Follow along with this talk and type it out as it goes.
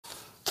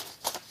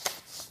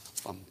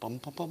Bum, bum,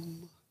 bum,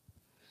 bum.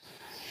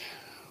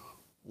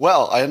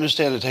 Well, I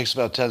understand it takes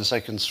about 10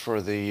 seconds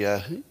for the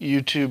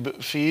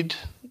YouTube feed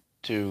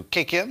to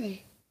kick in,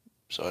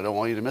 so I don't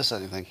want you to miss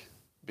anything.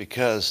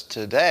 Because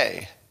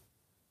today,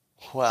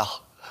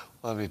 well,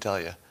 let me tell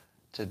you,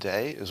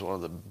 today is one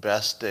of the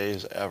best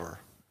days ever.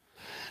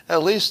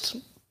 At least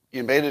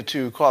you made it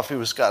to Coffee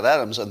with Scott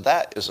Adams, and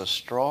that is a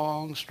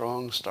strong,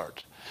 strong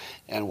start.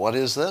 And what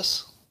is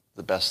this?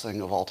 The best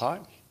thing of all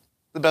time.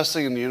 The best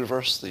thing in the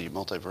universe, the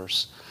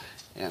multiverse,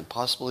 and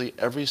possibly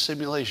every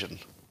simulation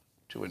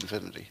to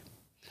infinity.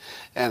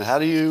 And how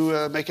do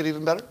you make it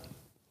even better?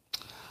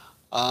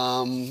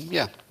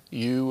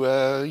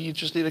 You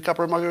just need a cup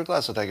or a mug or a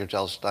glass of Tiger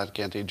Gels, not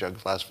canteen, jug,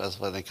 flask,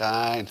 vessel of any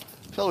kind.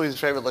 Fill with your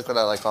favorite liquid.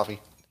 I like coffee.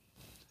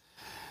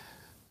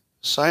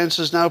 Science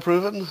has now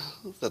proven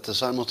that the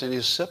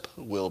simultaneous sip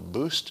will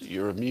boost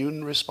your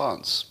immune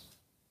response.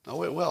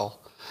 Oh, it will.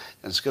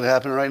 And it's going to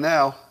happen right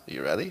now. Are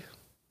you ready?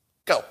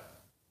 Go.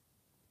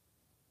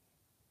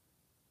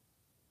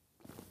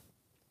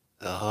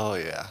 Oh,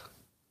 yeah.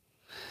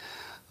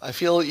 I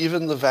feel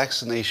even the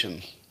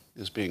vaccination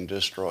is being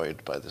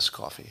destroyed by this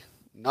coffee.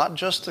 Not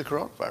just the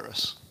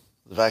coronavirus,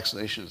 the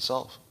vaccination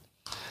itself.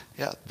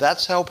 Yeah,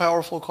 that's how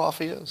powerful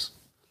coffee is.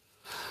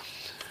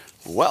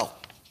 Well,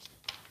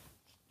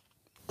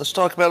 let's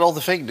talk about all the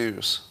fake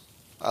news.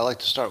 I like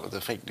to start with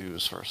the fake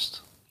news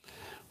first.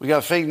 We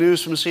got fake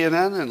news from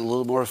CNN and a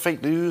little more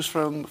fake news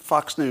from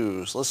Fox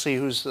News. Let's see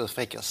who's the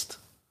fakest.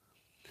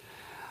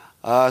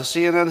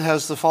 CNN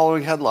has the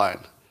following headline.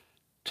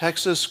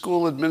 Texas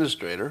school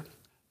administrator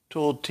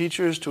told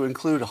teachers to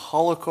include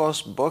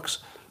Holocaust books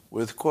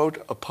with, quote,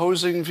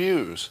 opposing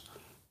views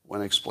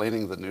when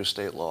explaining the new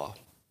state law.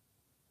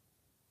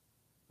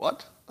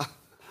 What?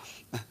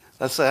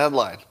 That's the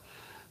headline.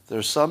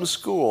 There's some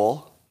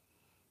school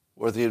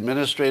where the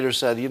administrator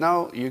said, you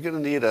know, you're going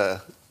to need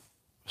a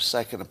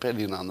second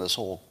opinion on this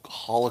whole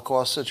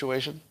Holocaust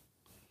situation.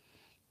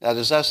 Now,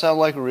 does that sound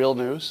like real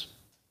news?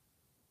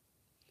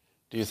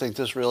 Do you think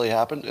this really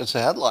happened? It's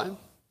a headline.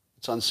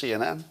 It's on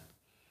CNN.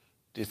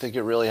 Do you think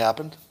it really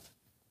happened?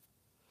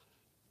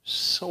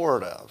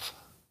 Sort of.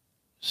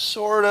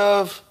 Sort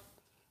of,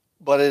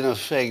 but in a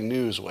fake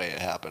news way it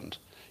happened.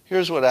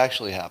 Here's what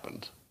actually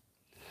happened.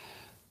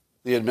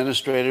 The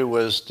administrator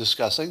was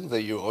discussing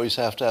that you always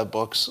have to have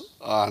books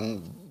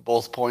on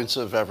both points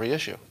of every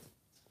issue.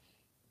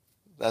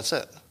 That's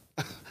it.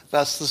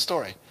 That's the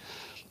story.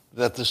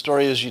 That the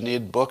story is you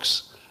need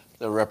books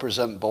that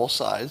represent both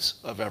sides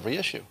of every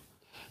issue.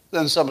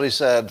 Then somebody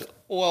said,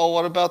 well,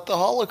 what about the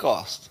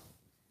Holocaust?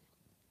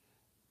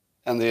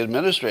 And the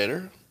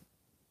administrator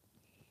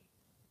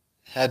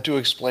had to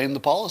explain the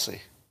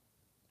policy.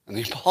 And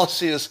the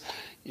policy is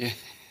you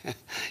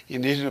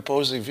need an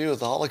opposing view of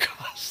the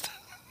Holocaust.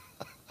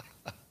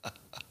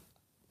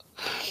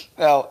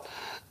 Now,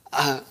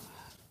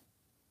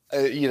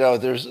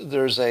 there's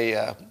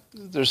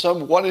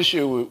one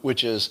issue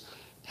which is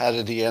how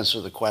did he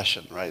answer the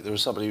question, right? There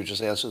was somebody who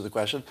just answered the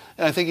question,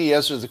 and I think he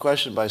answered the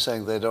question by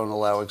saying they don't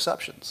allow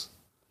exceptions.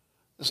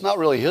 It's not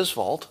really his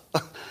fault.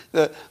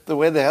 The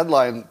way the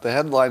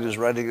headline is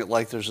writing it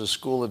like there's a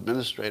school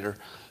administrator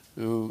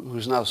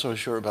who's not so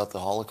sure about the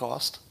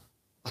Holocaust.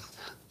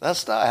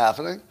 That's not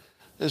happening.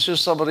 It's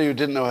just somebody who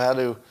didn't know how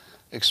to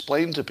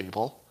explain to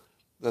people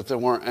that there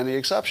weren't any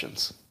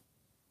exceptions.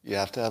 You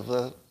have to have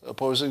the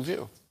opposing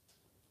view.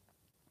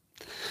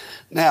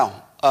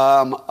 Now,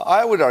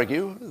 I would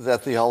argue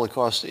that the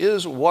Holocaust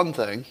is one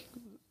thing,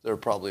 there are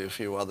probably a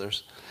few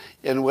others,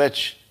 in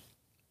which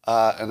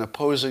an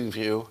opposing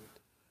view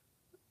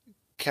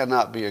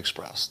cannot be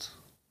expressed.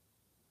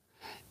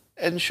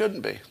 And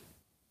shouldn't be,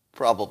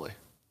 probably.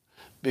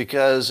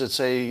 Because it's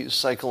a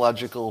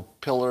psychological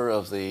pillar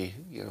of the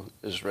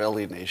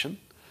Israeli nation,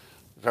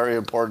 very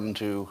important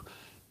to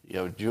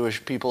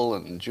Jewish people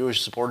and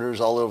Jewish supporters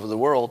all over the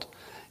world.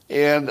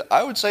 And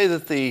I would say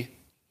that the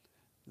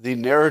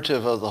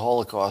narrative of the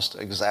Holocaust,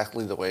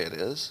 exactly the way it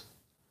is,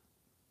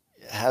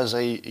 has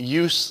a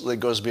use that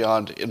goes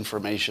beyond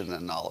information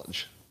and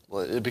knowledge.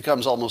 It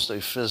becomes almost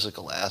a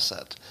physical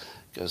asset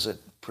because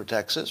it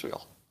protects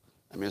Israel.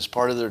 I mean, it's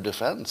part of their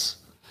defense.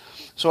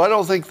 So I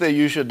don't think that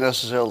you should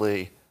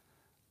necessarily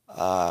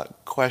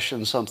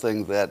question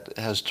something that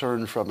has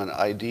turned from an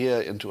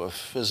idea into a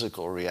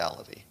physical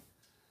reality,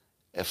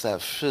 if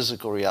that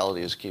physical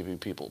reality is keeping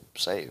people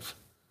safe.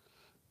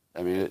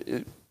 I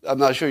mean, I'm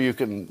not sure you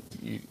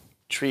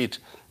treat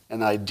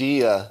an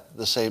idea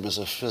the same as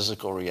a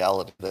physical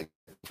reality that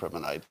from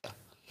an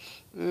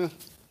idea.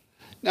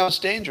 Now, it's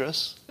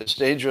dangerous. It's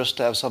dangerous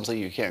to have something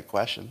you can't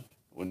question,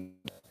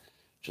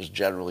 just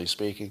generally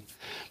speaking.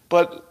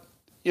 But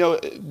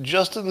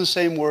just in the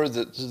same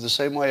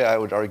way I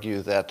would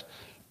argue that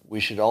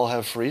we should all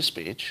have free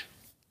speech.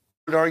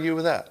 I would argue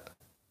with that.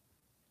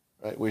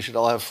 Right? We should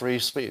all have free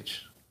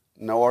speech.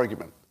 No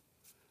argument.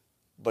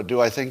 But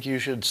do I think you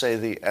should say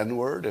the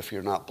N-word if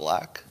you're not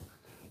black?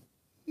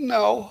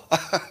 No.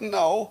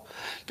 No.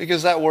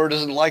 Because that word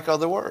isn't like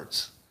other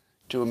words.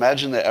 To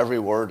imagine that every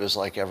word is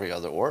like every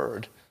other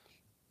word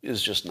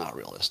is just not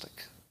realistic.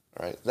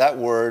 Right? That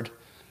word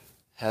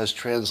has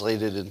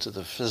translated into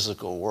the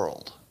physical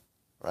world,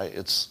 right?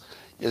 It's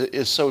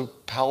so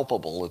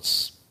palpable.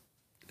 It's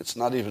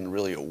not even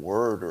really a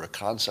word or a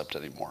concept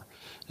anymore.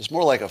 It's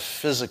more like a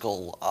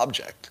physical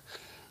object.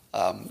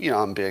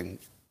 I'm being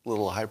a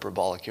little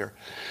hyperbolic here,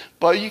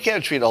 but you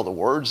can't treat all the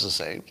words the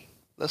same.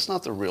 That's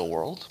not the real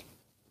world.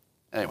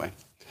 Anyway,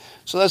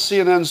 so that's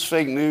CNN's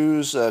fake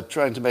news,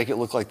 trying to make it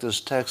look like this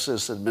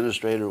Texas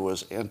administrator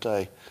was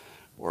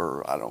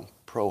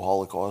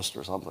pro-Holocaust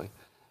or something.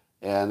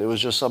 And it was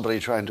just somebody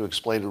trying to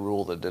explain a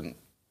rule that didn't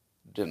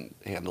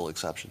handle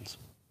exceptions.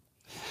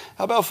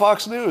 How about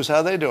Fox News? How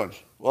are they doing?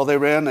 Well, they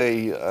ran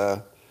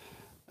an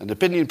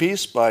opinion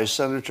piece by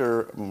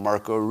Senator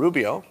Marco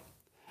Rubio.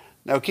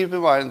 Now, keep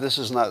in mind, this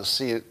is not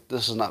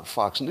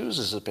Fox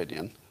News'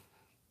 opinion,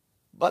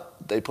 but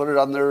they put it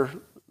on their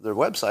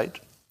website.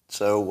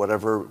 So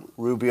whatever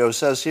Rubio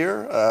says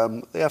here,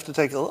 they have to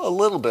take a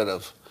little bit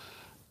of,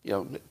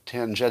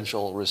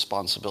 tangential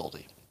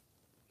responsibility.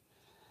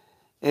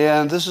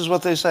 And this is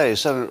what they say,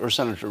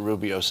 Senator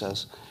Rubio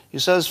says. He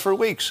says, for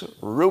weeks,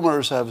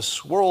 rumors have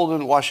swirled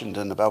in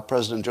Washington about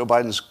President Joe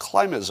Biden's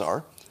climate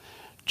czar,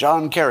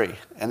 John Kerry,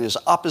 and his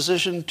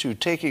opposition to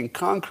taking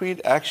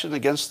concrete action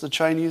against the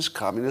Chinese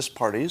Communist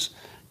Party's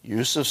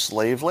use of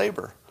slave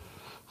labor.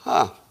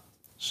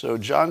 So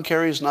John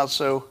Kerry's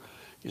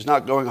he's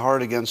not going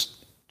hard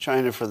against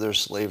China for their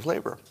slave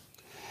labor.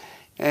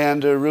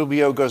 And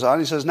Rubio goes on,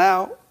 he says,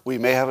 now we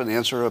may have an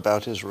answer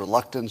about his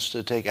reluctance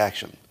to take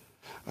action.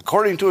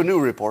 According to a new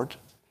report,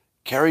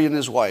 Kerry and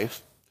his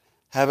wife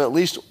have at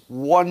least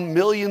 $1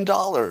 million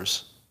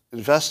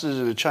invested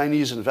in a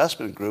Chinese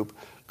investment group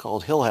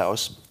called Hill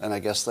House, and I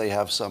guess they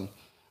have some,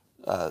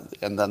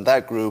 and then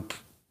that group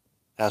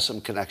has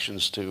some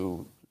connections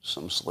to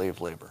some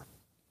slave labor.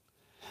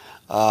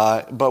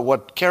 But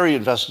what Kerry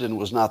invested in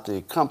was not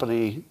the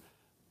company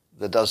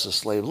that does the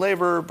slave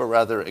labor, but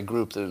rather a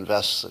group that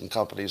invests in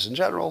companies in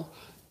general,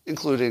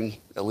 including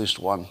at least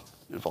one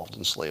involved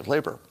in slave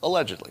labor,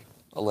 allegedly.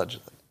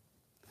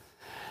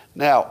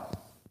 Now,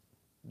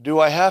 do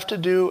I have to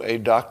do a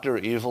Dr.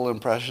 Evil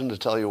impression to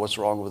tell you what's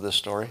wrong with this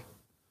story?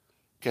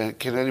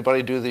 Can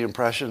anybody do the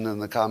impression in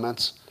the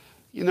comments?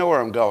 You know where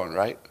I'm going,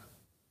 right?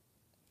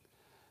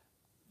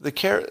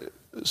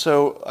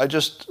 So I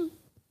just,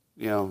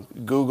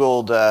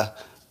 Googled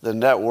the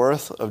net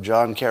worth of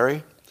John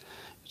Kerry.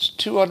 It's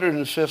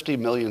 $250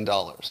 million.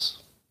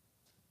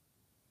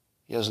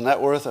 He has a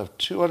net worth of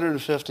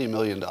 $250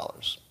 million. Do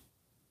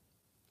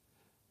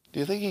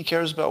you think he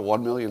cares about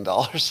 $1 million?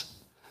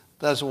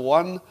 That's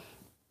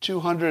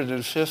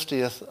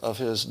 1/250th of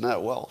his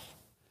net wealth.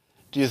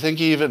 Do you think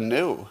he even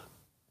knew?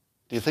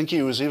 Do you think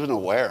he was even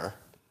aware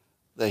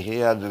that he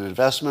had an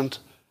investment,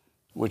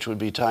 which would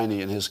be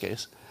tiny in his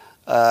case,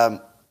 in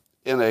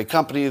a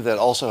company that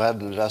also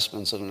had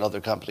investments in another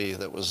company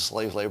that was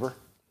slave labor?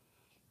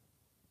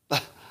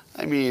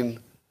 I mean,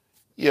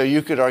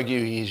 you could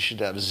argue he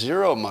should have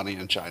zero money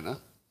in China,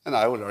 and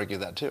I would argue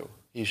that too.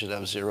 He should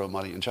have zero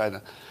money in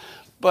China.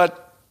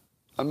 But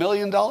 $1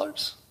 million?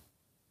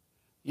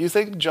 You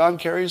think John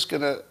Kerry's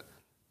going to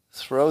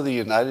throw the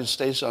United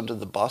States under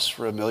the bus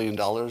for $1 million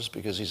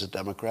because he's a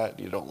Democrat and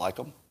you don't like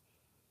him?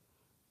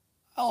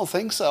 I don't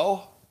think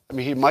so. I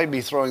mean, he might be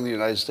throwing the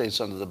United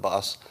States under the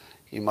bus.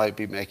 He might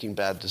be making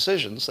bad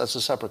decisions. That's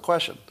a separate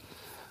question.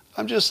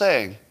 I'm just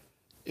saying,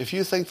 if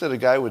you think that a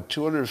guy with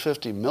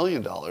 $250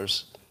 million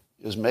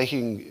is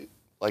making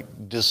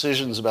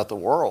decisions about the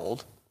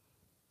world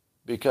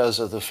because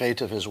of the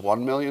fate of his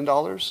 $1 million,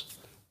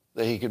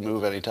 that he can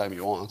move anytime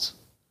he wants.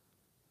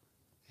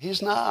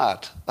 He's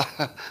not.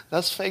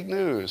 That's fake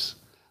news.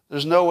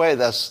 There's no way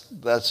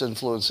that's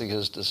influencing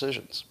his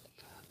decisions.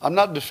 I'm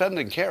not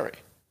defending Kerry,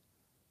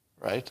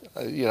 right?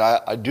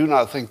 I do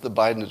not think the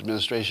Biden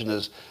administration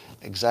is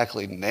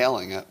exactly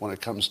nailing it when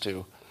it comes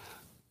to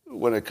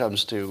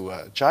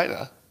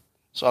China.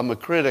 So I'm a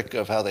critic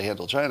of how they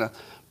handle China,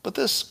 but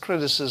this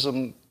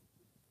criticism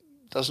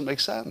doesn't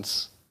make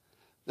sense.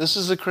 This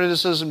is a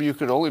criticism you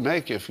could only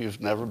make if you've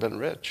never been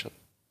rich.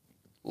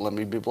 Let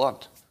me be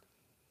blunt.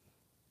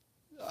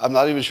 I'm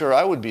not even sure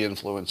I would be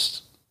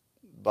influenced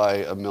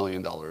by $1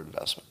 million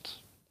investment,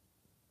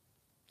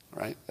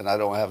 right? And I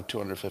don't have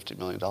 $250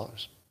 million.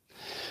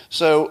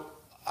 So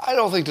I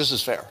don't think this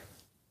is fair.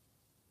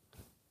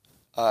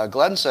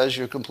 Glenn says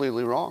you're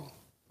completely wrong.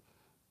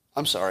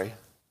 I'm sorry.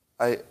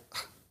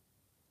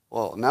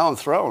 Well, now I'm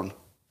thrown.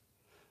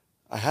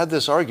 I had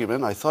this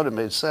argument. I thought it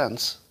made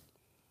sense.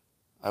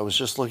 I was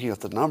just looking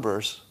at the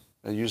numbers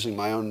and using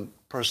my own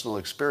personal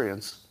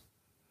experience.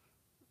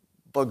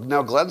 But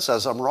now Glenn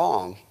says I'm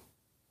wrong.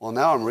 Well,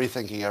 now I'm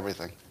rethinking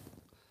everything.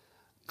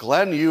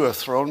 Glenn, you have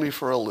thrown me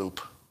for a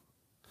loop.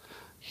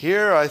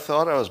 Here I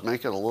thought I was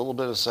making a little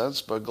bit of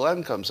sense, but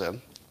Glenn comes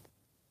in.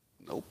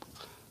 Nope,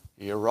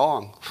 you're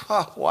wrong.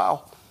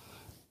 Wow,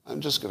 I'm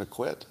just going to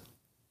quit.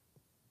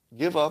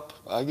 Give up,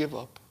 I give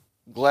up.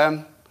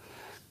 Glenn,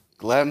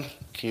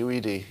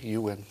 QED,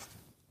 you win.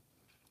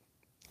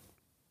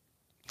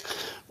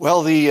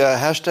 Well, the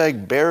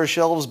hashtag Bare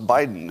Shelves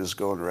Biden is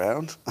going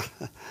around.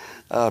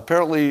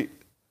 Apparently,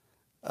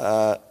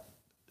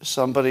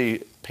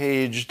 somebody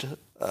paged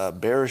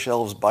bare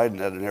shelves Biden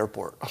at an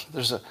airport.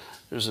 There's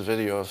a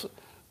video of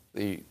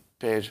the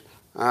page.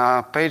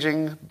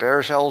 Paging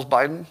bare shelves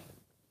Biden.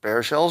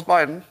 Bare shelves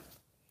Biden.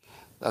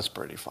 That's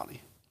pretty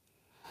funny.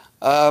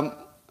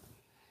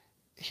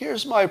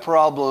 Here's my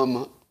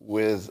problem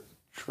with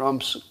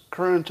Trump's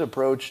current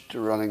approach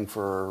to running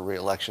for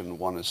re-election,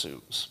 one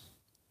assumes.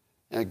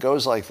 And it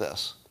goes like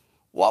this.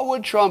 What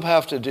would Trump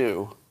have to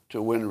do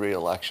to win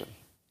re-election?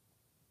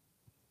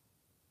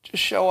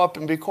 Just show up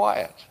and be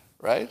quiet,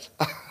 right?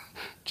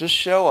 Just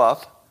show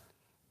up,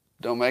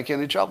 don't make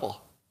any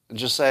trouble. And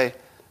just say,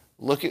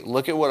 look at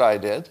what I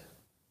did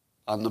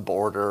on the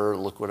border,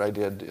 look what I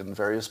did in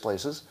various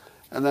places,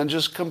 and then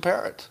just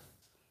compare it.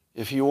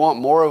 If you want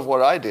more of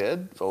what I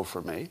did, vote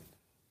for me.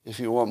 If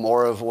you want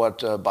more of what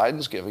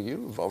Biden's giving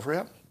you, vote for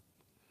him.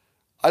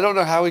 I don't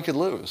know how he could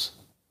lose,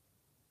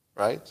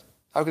 right?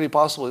 How could he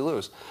possibly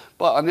lose?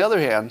 But on the other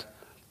hand,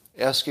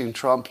 asking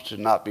Trump to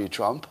not be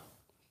Trump,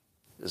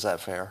 is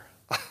that fair?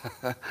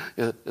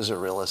 Is it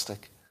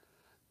realistic?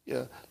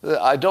 Yeah,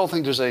 I don't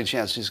think there's any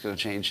chance he's going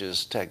to change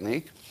his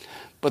technique.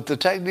 But the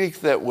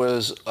technique that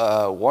was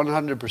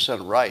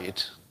 100%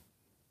 right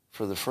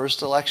for the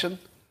first election,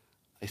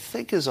 I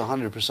think is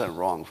 100%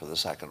 wrong for the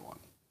second one.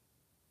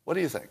 What do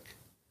you think?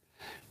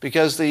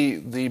 Because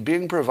the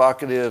being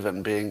provocative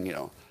and being,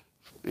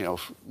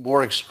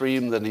 more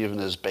extreme than even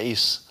his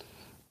base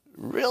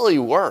really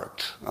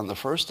worked on the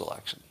first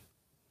election.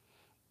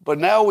 But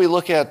now we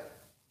look at,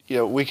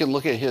 we can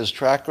look at his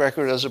track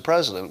record as a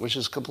president, which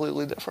is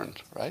completely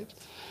different, right?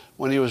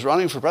 When he was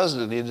running for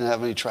president, he didn't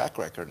have any track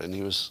record, and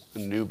he was a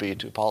newbie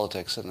to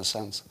politics in a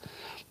sense.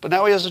 But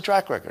now he has a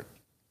track record.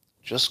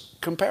 Just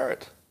compare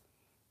it.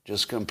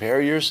 Just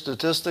compare your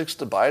statistics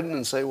to Biden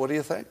and say, what do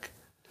you think?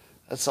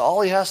 That's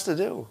all he has to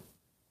do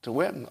to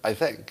win, I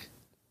think.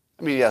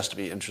 I mean, he has to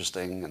be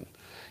interesting and,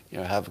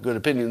 have good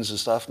opinions and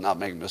stuff, not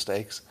make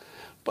mistakes.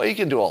 But he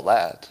can do all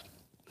that.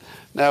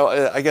 Now,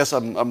 I guess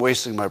I'm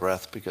wasting my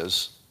breath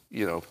because,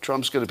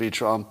 Trump's going to be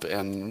Trump,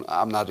 and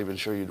I'm not even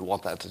sure you'd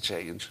want that to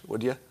change,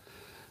 would you?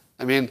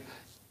 I mean,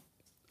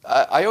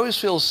 I always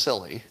feel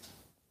silly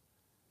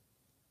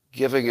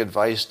giving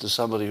advice to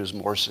somebody who's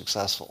more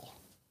successful.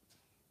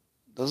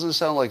 Doesn't it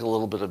sound like a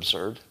little bit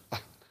absurd?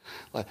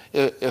 Like,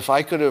 if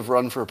I could have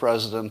run for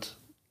president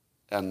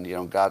and,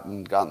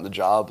 gotten the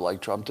job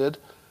like Trump did,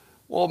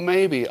 well,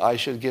 maybe I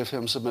should give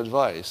him some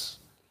advice.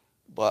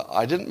 But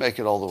I didn't make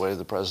it all the way to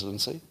the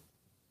presidency.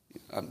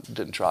 I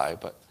didn't try,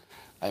 but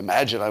I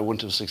imagine I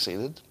wouldn't have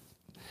succeeded.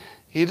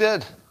 He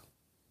did.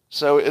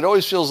 So it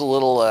always feels a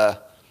little,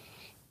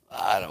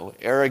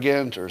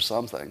 arrogant or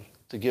something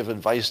to give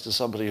advice to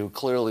somebody who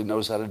clearly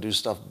knows how to do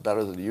stuff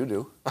better than you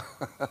do,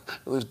 at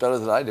least better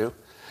than I do.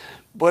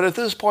 But at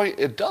this point,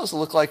 it does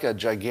look like a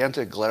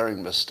gigantic,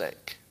 glaring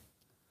mistake.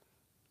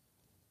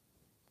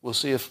 We'll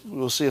see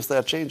if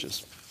that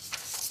changes.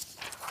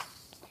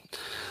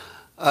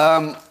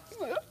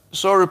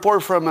 So a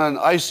report from an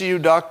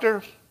ICU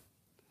doctor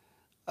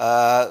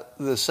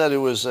that said it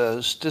was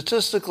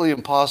statistically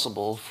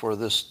impossible for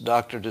this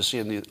doctor to see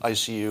in the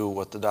ICU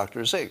what the doctor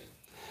is saying.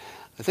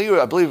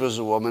 I believe it was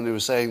a woman who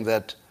was saying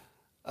that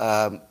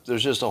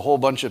there's just a whole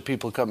bunch of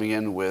people coming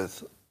in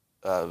with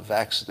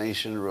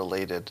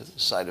vaccination-related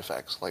side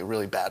effects, like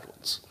really bad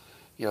ones,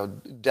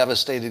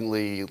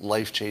 devastatingly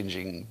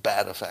life-changing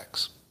bad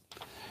effects.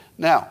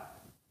 Now,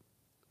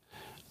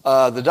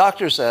 the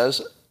doctor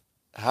says,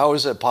 how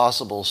is it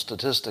possible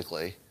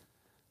statistically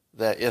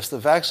that if the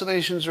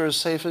vaccinations are as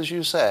safe as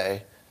you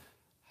say,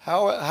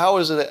 how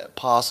is it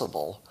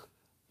possible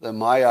that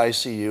my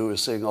ICU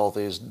is seeing all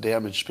these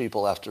damaged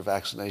people after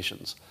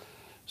vaccinations?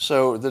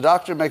 So the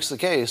doctor makes the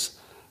case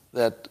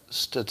that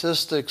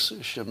statistics,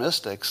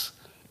 schmistics,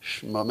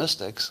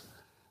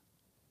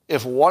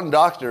 if one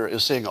doctor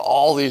is seeing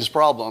all these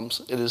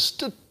problems, it is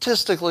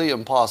statistically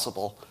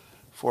impossible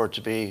for it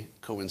to be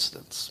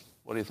coincidence.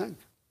 What do you think?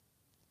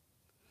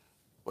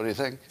 What do you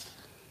think?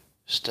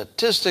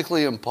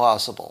 Statistically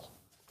impossible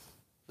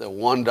that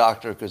one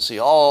doctor could see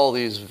all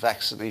these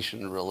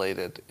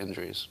vaccination-related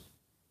injuries.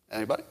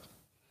 Anybody?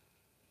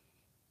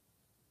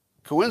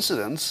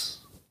 Coincidence?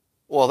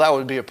 Well, that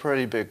would be a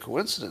pretty big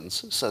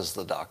coincidence, says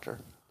the doctor.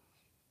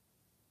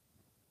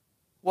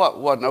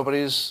 What?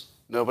 Nobody's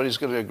going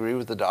to agree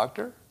with the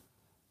doctor?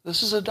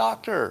 This is a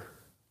doctor.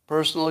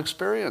 Personal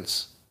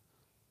experience.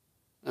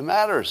 It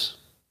matters.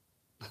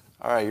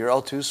 All right, you're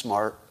all too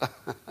smart.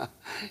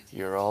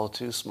 You're all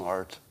too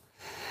smart.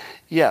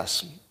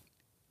 Yes,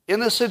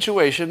 in a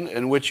situation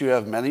in which you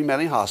have many,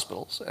 many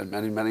hospitals and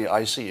many, many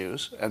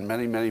ICUs and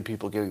many, many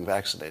people getting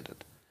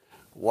vaccinated,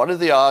 what are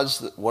the odds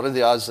that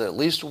at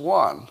least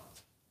one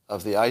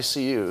of the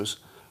ICUs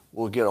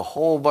will get a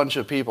whole bunch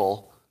of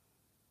people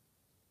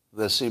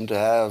that seem to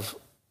have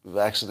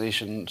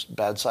vaccination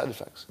bad side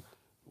effects?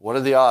 What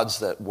are the odds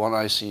that one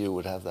ICU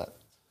would have that?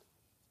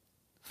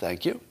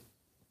 Thank you.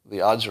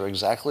 The odds are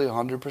exactly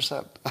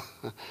 100%.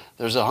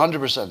 There's a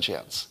 100%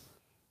 chance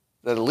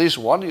that at least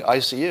one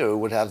ICU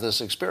would have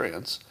this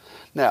experience.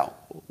 Now,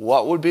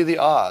 what would be the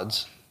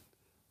odds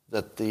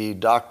that the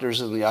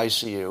doctors in the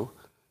ICU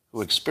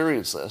who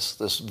experience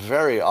this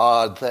very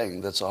odd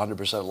thing that's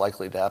 100%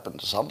 likely to happen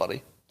to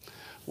somebody,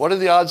 what are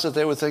the odds that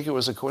they would think it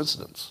was a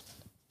coincidence?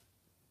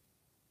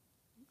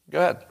 Go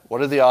ahead.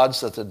 What are the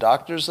odds that the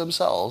doctors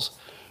themselves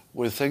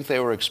would think they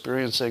were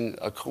experiencing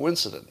a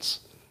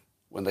coincidence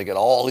when they get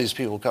all these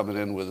people coming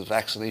in with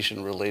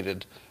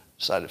vaccination-related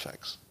side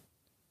effects?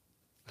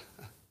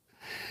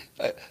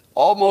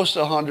 Almost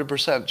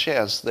 100%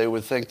 chance they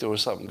would think there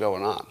was something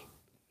going on.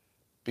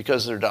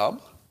 Because they're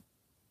dumb?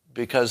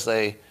 Because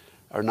they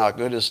are not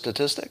good at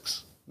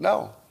statistics?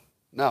 No.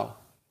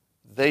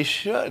 They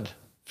should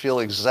feel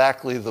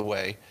exactly the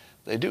way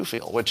they do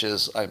feel, which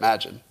is, I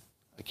imagine,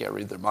 I can't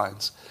read their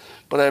minds,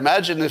 but I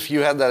imagine if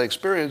you had that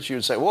experience,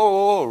 you'd say,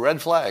 whoa,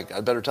 red flag,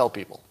 I better tell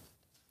people.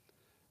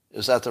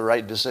 Is that the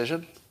right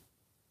decision?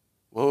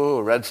 Whoa,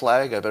 red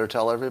flag, I better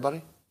tell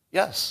everybody?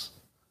 Yes.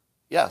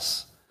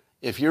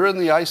 If you're in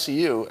the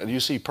ICU and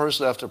you see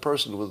person after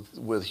person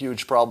with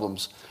huge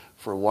problems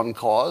for one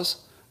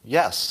cause,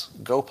 yes,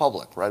 go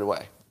public right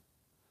away.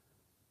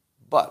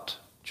 But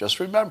just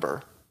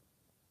remember,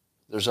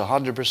 there's a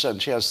 100%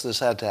 chance this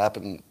had to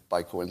happen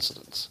by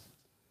coincidence.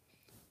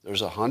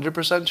 There's a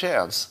 100%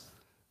 chance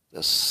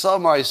that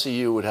some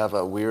ICU would have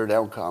a weird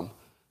outcome,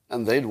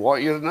 and they'd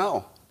want you to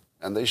know,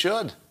 and they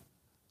should.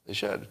 They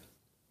should.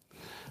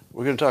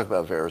 We're going to talk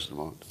about VAERS in a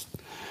moment.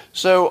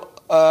 So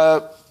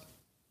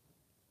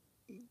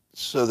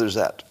there's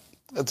that.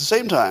 At the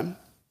same time,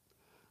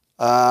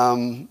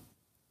 I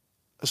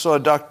saw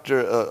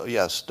Dr.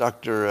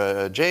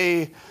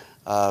 J.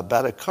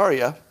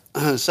 Bhattacharya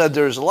said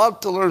there's a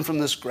lot to learn from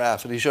this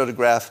graph, and he showed a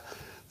graph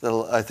that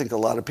I think a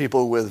lot of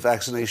people with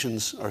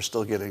vaccinations are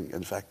still getting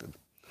infected.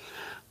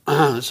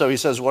 So he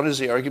says, what is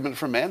the argument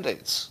for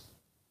mandates?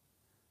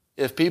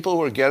 If people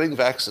who are getting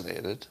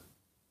vaccinated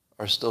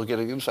are still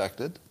getting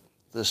infected,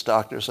 this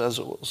doctor says,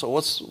 so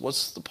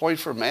what's the point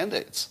for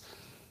mandates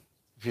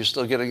if you're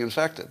still getting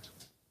infected?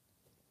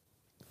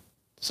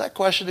 Does that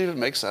question even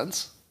make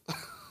sense?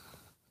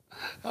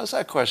 How does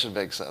that question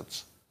make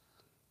sense?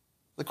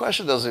 The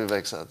question doesn't even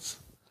make sense.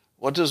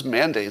 What does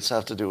mandates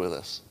have to do with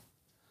this?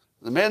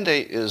 The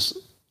mandate is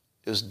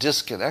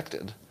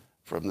disconnected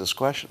from this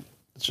question.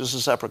 It's just a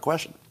separate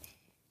question.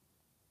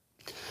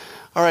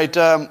 All right.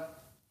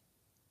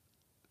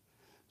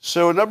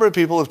 So a number of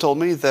people have told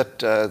me that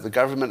the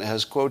government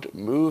has, quote,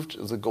 moved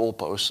the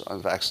goalposts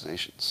on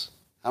vaccinations.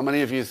 How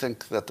many of you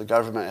think that the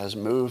government has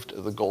moved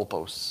the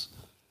goalposts?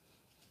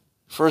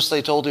 First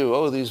they told you,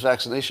 oh, these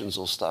vaccinations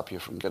will stop you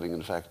from getting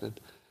infected.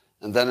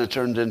 And then it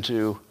turned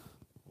into,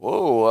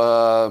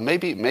 whoa,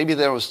 maybe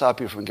they will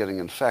stop you from getting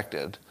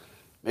infected.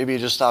 Maybe it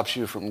just stops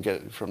you from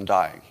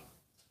dying.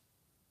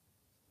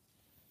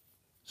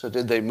 So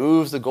did they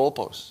move the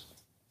goalposts?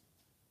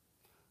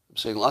 I'm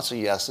seeing lots of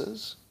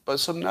yeses, but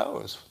some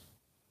no's.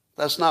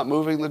 That's not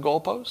moving the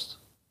goalpost.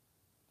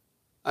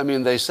 I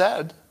mean, they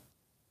said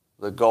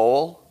the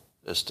goal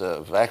is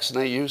to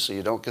vaccinate you so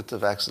you don't get the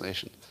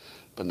vaccination.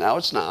 But now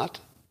it's not.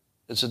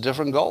 It's a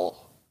different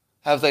goal.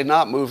 Have they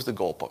not moved the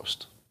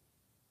goalpost?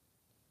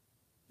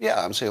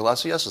 Yeah, I'm seeing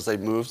lots of yeses. They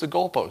moved the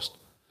goalpost.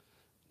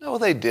 No,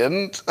 they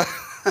didn't.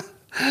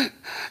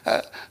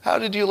 How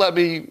did you let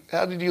me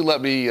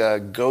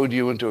goad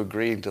you into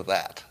agreeing to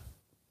that?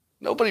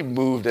 Nobody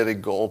moved any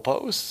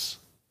goalposts.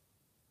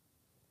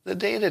 The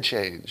data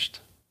changed.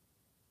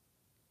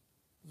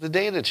 The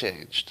data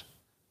changed.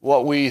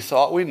 What we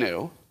thought we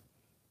knew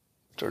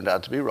turned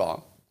out to be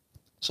wrong.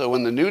 So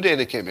when the new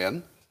data came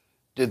in,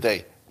 did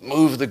they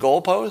move the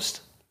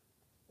goalpost?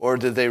 Or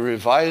did they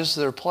revise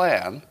their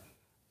plan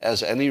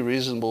as any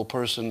reasonable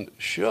person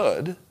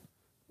should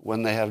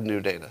when they have new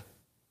data?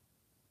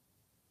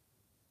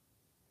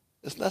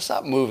 That's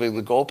not moving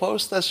the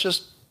goalpost. That's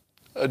just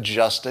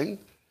adjusting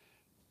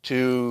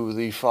to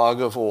the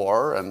fog of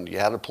war, and you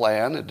had a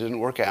plan. It didn't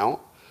work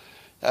out.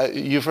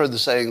 You've heard the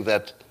saying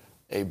that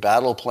a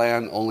battle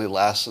plan only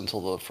lasts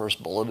until the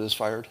first bullet is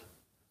fired,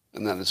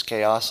 and then it's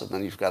chaos, and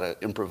then you've got to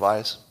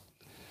improvise.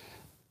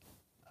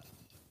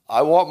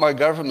 I want my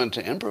government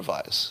to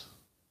improvise.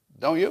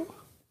 Don't you?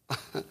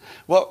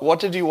 What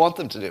did you want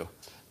them to do?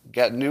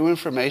 Get new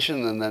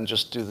information and then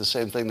just do the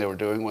same thing they were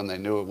doing when they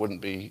knew it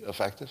wouldn't be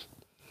effective?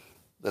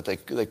 That they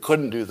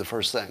couldn't do the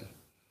first thing.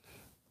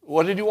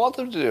 What did you want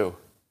them to do?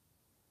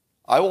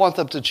 I want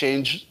them to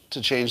change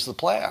the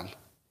plan,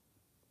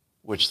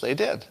 which they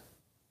did.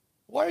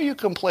 Why are you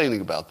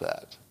complaining about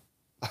that?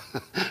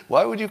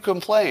 Why would you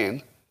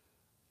complain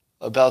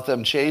about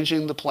them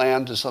changing the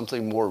plan to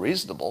something more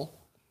reasonable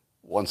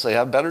once they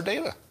have better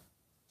data?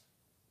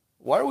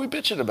 Why are we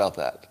bitching about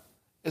that?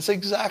 It's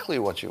exactly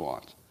what you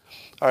want.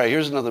 All right,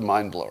 here's another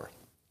mind blower.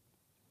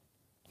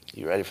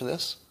 You ready for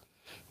this?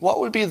 What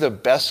would be the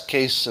best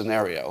case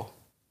scenario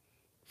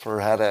for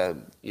how to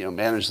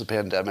manage the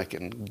pandemic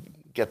and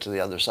get to the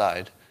other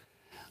side,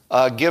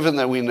 given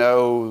that we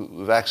know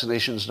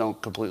vaccinations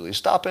don't completely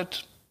stop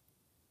it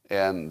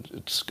and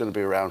it's going to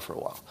be around for a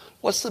while?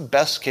 What's the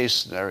best case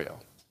scenario?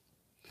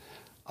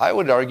 I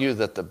would argue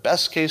that the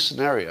best case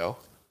scenario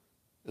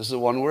is the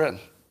one we're in.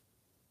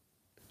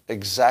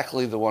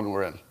 exactly the one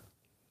we're in.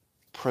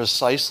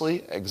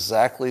 Precisely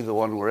exactly the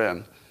one we're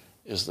in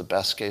is the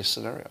best case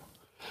scenario.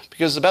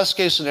 Because the best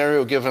case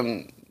scenario,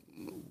 given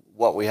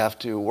what we have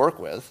to work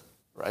with,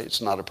 right?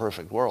 It's not a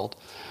perfect world.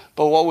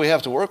 But what we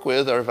have to work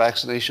with are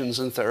vaccinations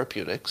and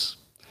therapeutics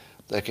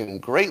that can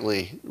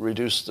greatly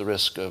reduce the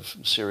risk of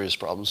serious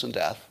problems and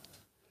death.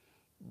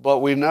 But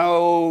we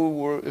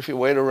know if you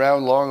wait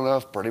around long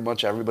enough, pretty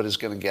much everybody's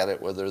going to get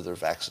it, whether they're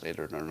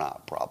vaccinated or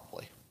not,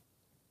 probably.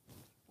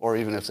 Or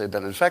even if they've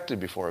been infected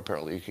before,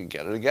 apparently you can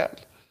get it again.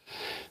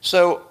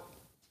 So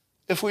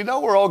if we know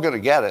we're all going to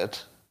get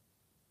it,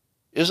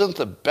 isn't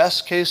the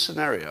best case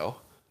scenario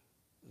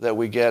that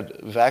we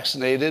get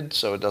vaccinated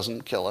so it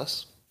doesn't kill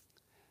us,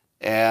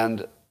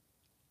 and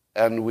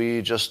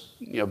we just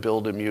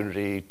build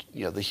immunity,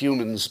 the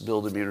humans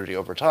build immunity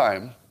over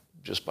time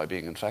just by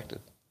being infected?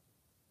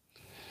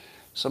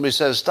 Somebody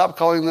says, stop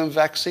calling them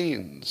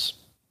vaccines.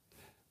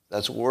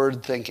 That's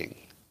word thinking.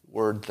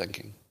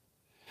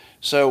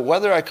 So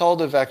whether I call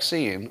it a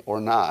vaccine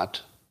or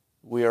not,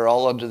 we are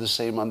all under the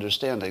same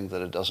understanding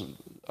that it doesn't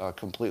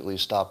completely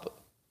stop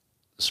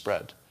the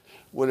spread.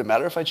 Would it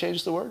matter if I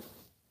changed the word?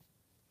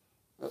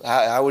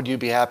 How would you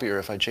be happier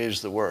if I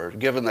changed the word,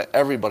 given that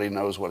everybody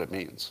knows what it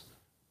means?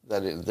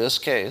 That in this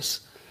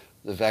case,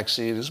 the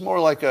vaccine is more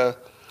like a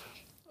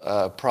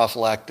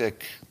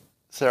prophylactic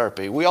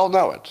therapy. We all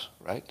know it,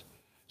 right?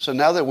 So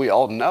now that we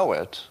all know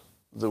it,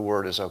 the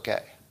word is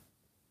okay.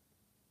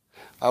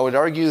 I would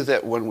argue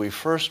that when we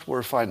first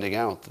were finding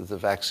out that the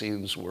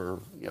vaccines were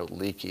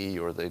leaky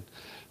or they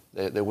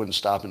wouldn't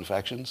stop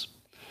infections,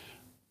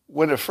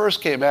 when it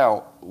first came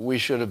out, we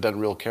should have been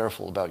real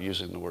careful about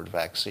using the word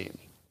vaccine.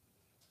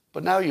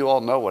 But now you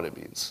all know what it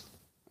means.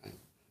 Right?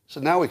 So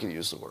now we can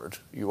use the word.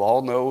 You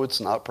all know it's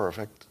not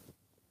perfect.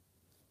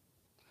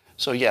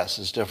 So yes,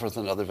 it's different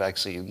than other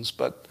vaccines,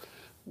 but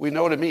we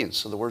know what it means,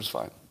 so the word's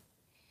fine.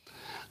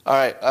 All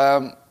right,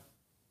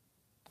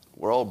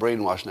 we're all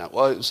brainwashed now.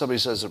 Well, somebody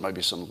says there might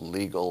be some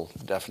legal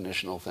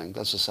definitional thing.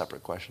 That's a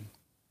separate question.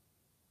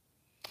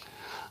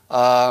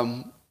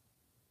 Yeah,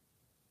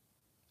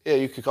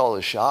 you could call it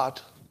a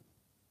shot.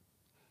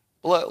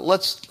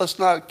 Let's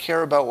not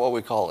care about what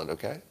we call it,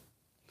 okay?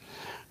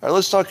 All right,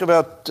 let's talk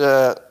about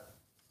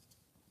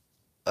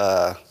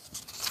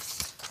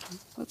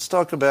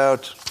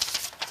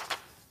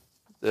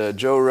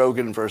Joe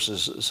Rogan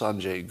versus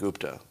Sanjay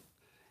Gupta.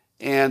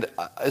 And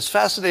it's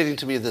fascinating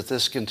to me that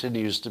this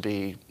continues to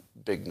be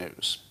big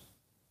news.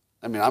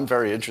 I mean, I'm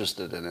very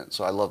interested in it,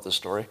 so I love the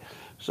story.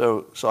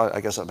 So I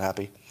guess I'm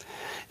happy.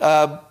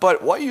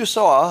 But what you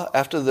saw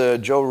after the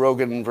Joe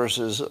Rogan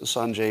versus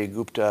Sanjay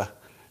Gupta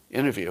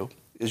interview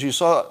is you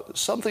saw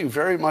something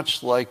very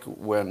much like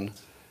when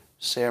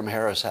Sam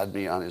Harris had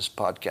me on his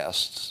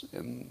podcasts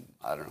in,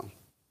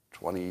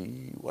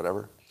 20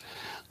 whatever,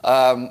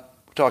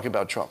 talking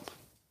about Trump.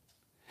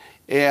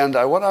 And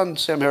I went on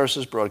Sam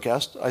Harris's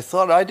broadcast. I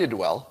thought I did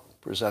well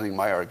presenting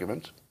my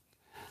argument.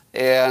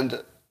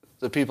 And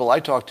the people I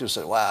talked to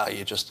said, wow,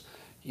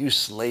 you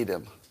slayed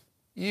him.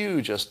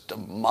 You just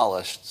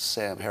demolished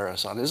Sam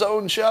Harris on his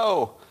own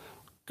show.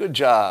 Good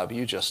job.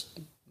 You just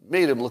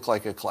made him look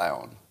like a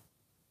clown.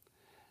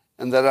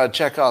 And then I'd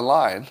check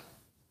online,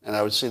 and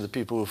I would see the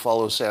people who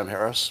follow Sam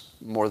Harris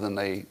more than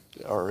they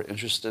are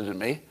interested in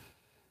me.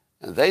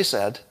 And they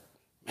said,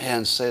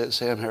 man,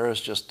 Sam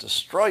Harris just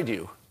destroyed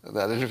you in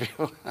that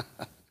interview.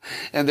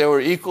 And they were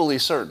equally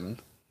certain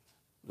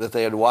that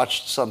they had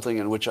watched something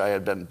in which I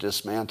had been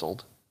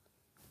dismantled,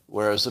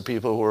 whereas the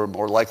people who were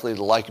more likely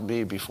to like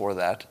me before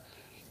that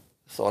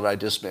thought I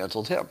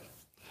dismantled him.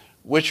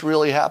 Which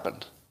really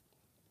happened?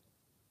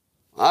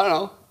 I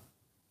don't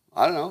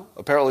know.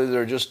 Apparently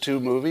there are just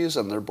two movies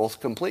and they're both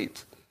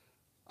complete.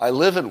 I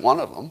live in one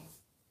of them,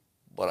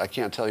 but I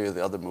can't tell you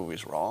the other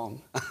movie's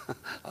wrong.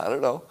 I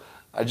don't know.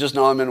 I just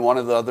know I'm in one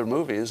of the other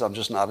movies. I'm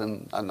not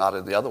in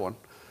the other one.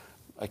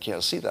 I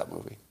can't see that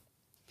movie.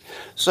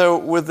 So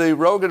with the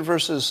Rogan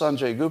versus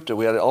Sanjay Gupta,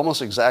 we had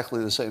almost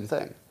exactly the same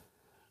thing.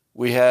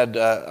 We had,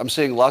 I'm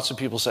seeing lots of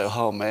people say,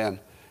 oh man,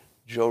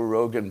 Joe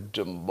Rogan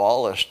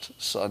demolished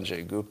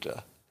Sanjay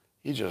Gupta.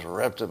 He just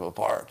ripped him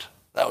apart.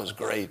 That was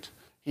great.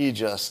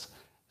 Sanjay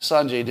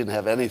didn't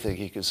have anything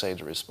he could say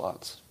to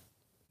response.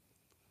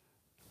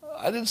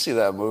 I didn't see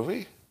that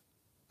movie.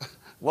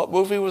 What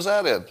movie was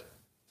that in?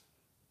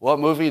 What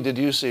movie did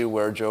you see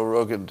where Joe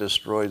Rogan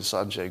destroyed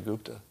Sanjay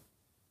Gupta?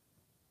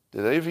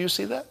 Did any of you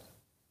see that?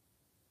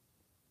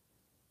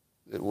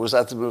 Was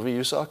that the movie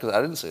you saw? Because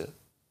I didn't see it.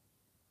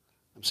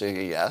 I'm saying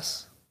a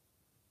yes.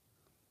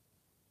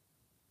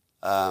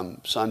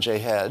 Sanjay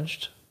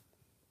hedged.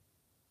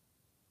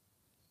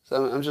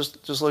 So I'm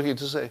just looking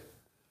to see.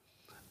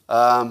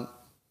 All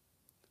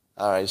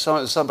right,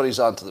 somebody's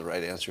on to the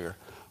right answer here.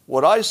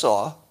 What I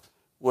saw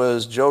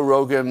was Joe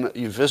Rogan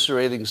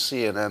eviscerating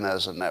CNN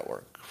as a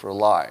network for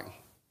lying.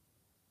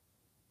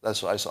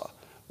 That's what I saw.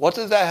 What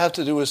did that have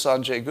to do with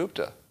Sanjay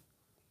Gupta?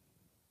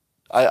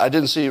 I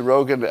didn't see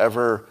Rogan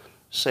ever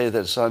say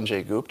that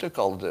Sanjay Gupta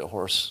called it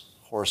horse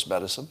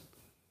medicine.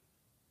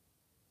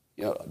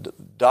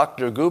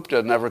 Dr.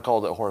 Gupta never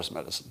called it horse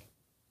medicine.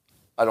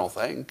 I don't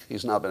think.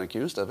 He's not been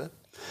accused of it.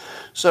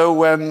 So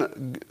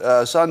when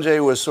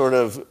Sanjay was sort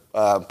of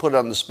put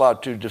on the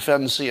spot to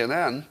defend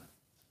CNN,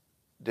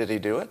 did he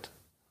do it?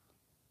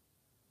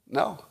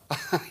 No,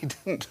 he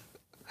didn't.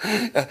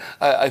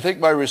 I think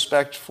my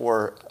respect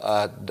for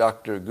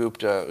Dr.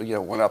 Gupta,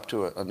 went up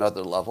to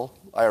another level.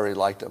 I already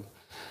liked him.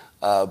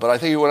 But I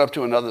think he went up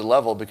to another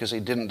level because he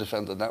didn't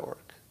defend the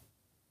network.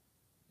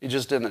 He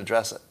just didn't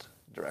address it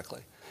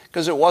directly.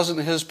 Because it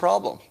wasn't his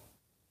problem.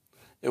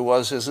 It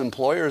was his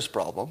employer's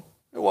problem.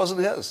 It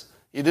wasn't his.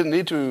 He didn't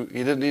need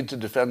to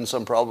defend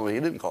some problem he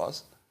didn't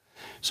cause.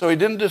 So he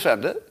didn't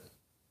defend it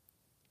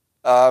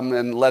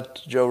and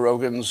let Joe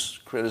Rogan's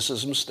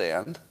criticism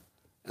stand.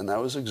 And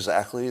that was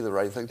exactly the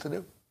right thing to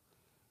do.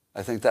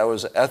 I think that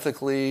was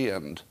ethically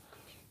and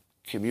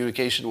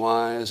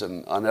communication-wise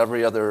and on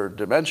every other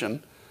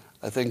dimension.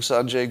 I think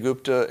Sanjay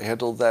Gupta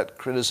handled that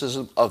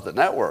criticism of the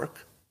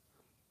network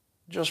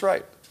just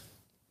right.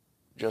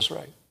 Just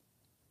right.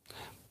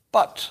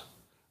 But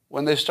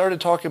when they started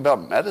talking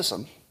about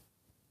medicine,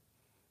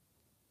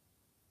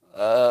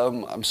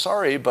 I'm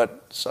sorry,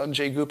 but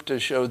Sanjay Gupta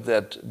showed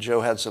that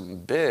Joe had some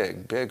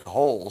big, big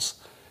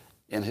holes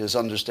in his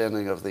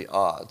understanding of the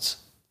odds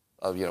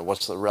of,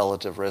 what's the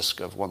relative risk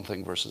of one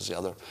thing versus the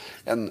other,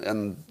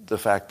 and the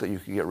fact that you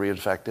can get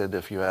reinfected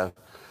if you have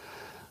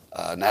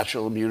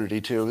natural immunity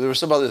too. There were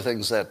some other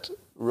things that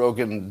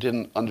Rogan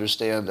didn't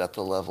understand at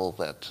the level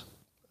that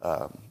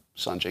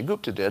Sanjay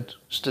Gupta did,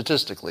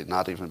 statistically,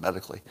 not even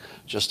medically,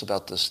 just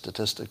about the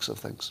statistics of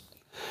things.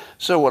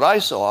 So what I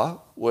saw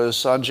was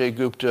Sanjay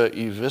Gupta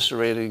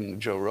eviscerating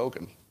Joe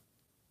Rogan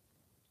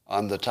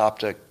on the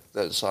topic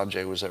that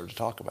Sanjay was there to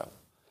talk about.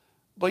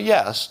 But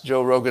yes,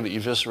 Joe Rogan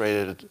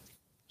eviscerated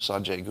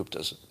Sanjay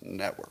Gupta's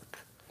network.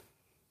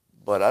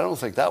 But I don't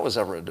think that was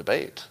ever a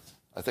debate.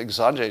 I think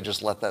Sanjay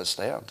just let that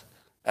stand,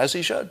 as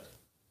he should,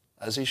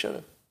 as he should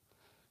have.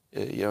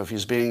 If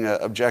he's being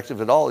objective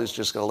at all, he's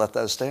just going to let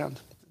that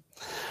stand.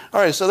 All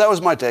right, so that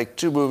was my take.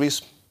 2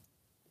 movies.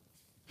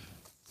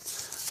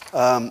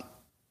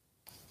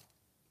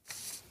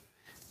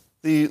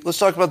 Let's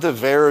talk about the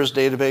VAERS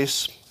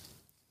database.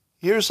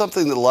 Here's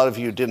something that a lot of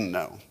you didn't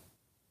know.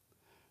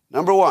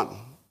 Number 1,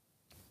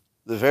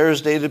 the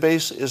VAERS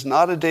database is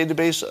not a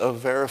database of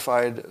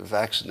verified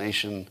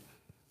vaccination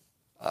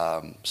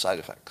side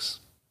effects.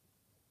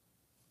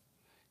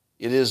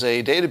 It is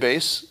a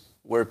database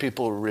where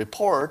people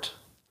report,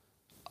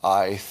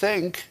 I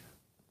think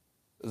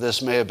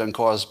this may have been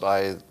caused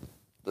by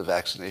the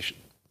vaccination.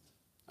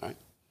 All right?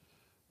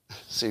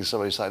 Seeing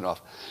somebody sign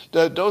off.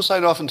 Don't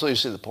sign off until you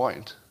see the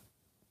point.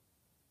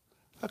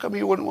 How come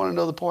you wouldn't want to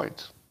know the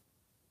point?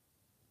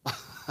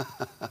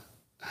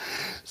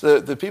 So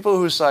the people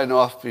who sign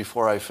off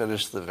before I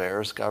finish the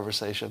VAERS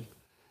conversation,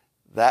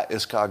 that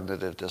is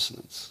cognitive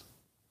dissonance.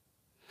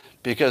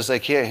 Because they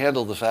can't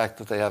handle the fact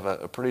that they have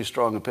a pretty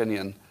strong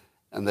opinion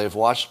and they've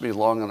watched me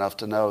long enough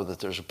to know that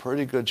there's a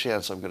pretty good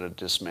chance I'm going to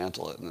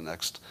dismantle it in the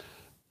next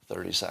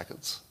 30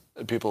 seconds.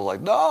 And people are like,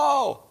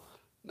 no,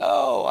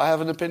 I have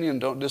an opinion,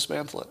 don't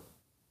dismantle it.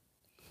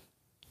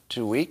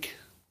 Too weak?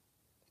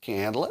 Can't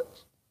handle it?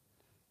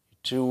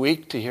 Too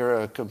weak to hear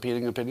a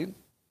competing opinion?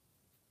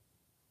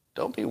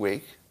 Don't be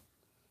weak.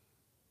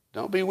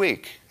 Don't be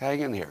weak.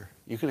 Hang in here.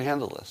 You can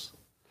handle this.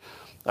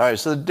 All right,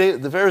 so the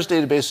VAERS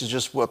database is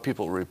just what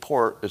people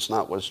report. It's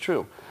not what's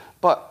true.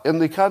 But in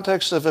the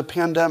context of a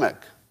pandemic,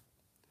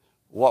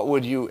 what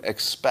would you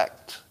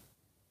expect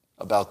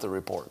about the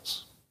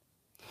reports?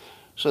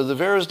 So the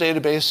VAERS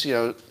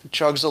database,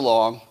 chugs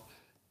along,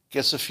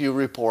 gets a few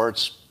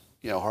reports.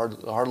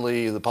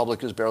 Hardly, the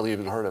public has barely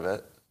even heard of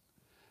it.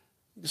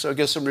 So it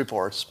gets some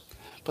reports.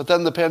 But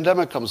then the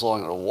pandemic comes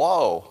along and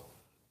whoa,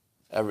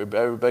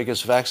 everybody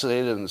gets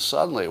vaccinated and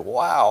suddenly,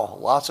 wow,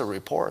 lots of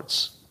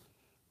reports.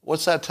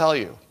 What's that tell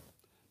you?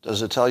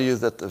 Does it tell you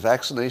that the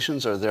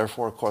vaccinations are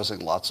therefore causing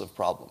lots of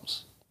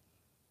problems?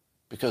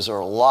 Because there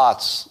are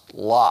lots,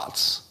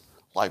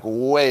 like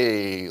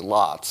way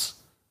lots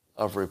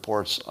of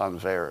reports on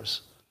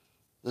VAERS.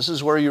 This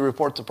is where you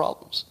report the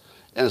problems.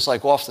 And it's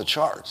like off the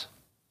chart.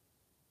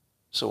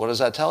 So what does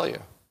that tell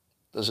you?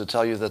 Does it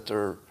tell you that there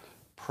are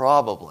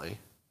probably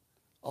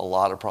a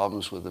lot of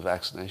problems with the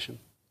vaccination?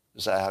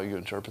 Is that how you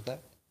interpret that?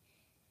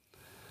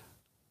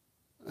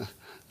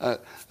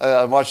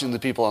 I'm watching the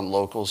people on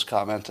Locals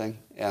commenting,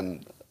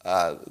 and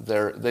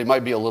they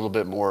might be a little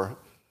bit more,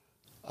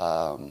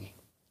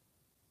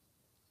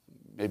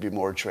 maybe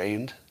more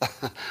trained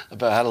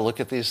about how to look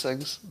at these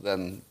things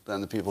than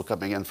the people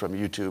coming in from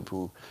YouTube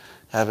who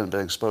haven't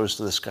been exposed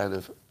to this kind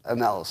of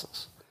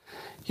analysis.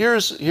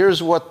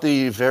 Here's what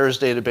the VAERS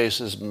database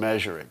is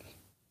measuring: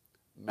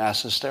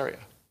 mass hysteria.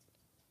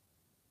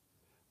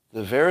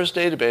 The VAERS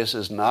database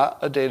is not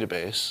a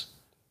database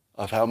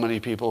of how many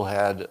people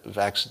had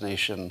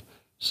vaccination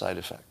side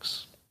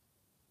effects.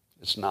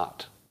 It's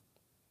not.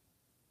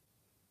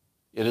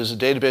 It is a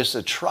database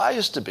that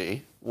tries to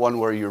be one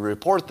where you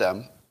report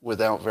them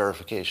without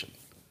verification.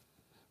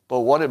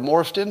 But what it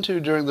morphed into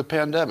during the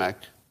pandemic,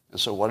 and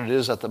so what it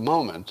is at the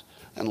moment,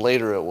 and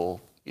later it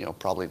will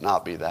probably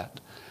not be that,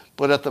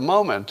 but at the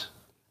moment,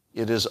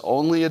 It is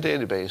only a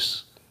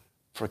database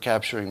for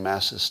capturing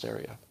mass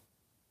hysteria.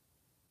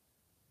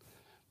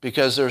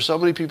 Because there are so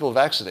many people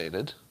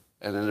vaccinated,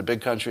 and in a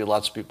big country,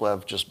 lots of people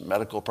have just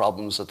medical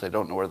problems that they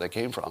don't know where they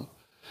came from.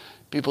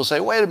 People say,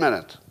 wait a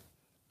minute,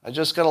 I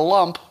just got a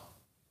lump,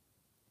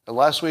 and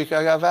last week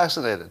I got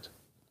vaccinated.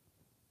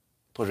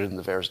 Put it in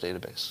the VAERS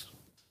database.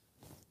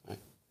 Right?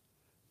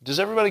 Does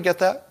everybody get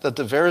that? That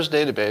the VAERS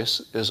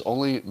database is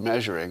only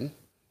measuring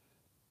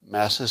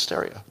mass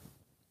hysteria.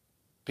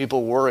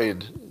 People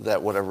worried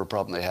that whatever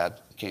problem they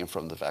had came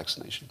from the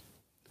vaccination.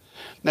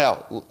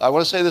 Now, I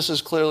want to say this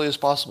as clearly as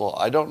possible.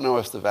 I don't know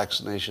if the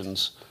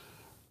vaccinations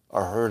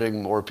are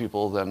hurting more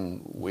people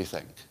than we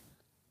think.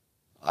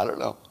 I don't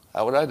know.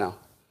 How would I know?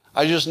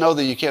 I just know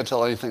that you can't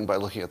tell anything by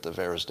looking at the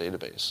VAERS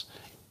database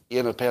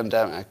in a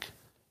pandemic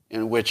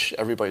in which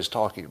everybody's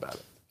talking about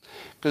it.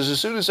 Because as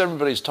soon as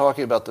everybody's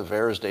talking about the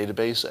VAERS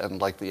database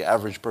and like the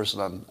average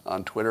person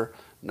on Twitter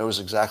knows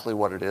exactly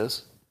what it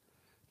is,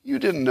 you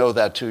didn't know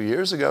that 2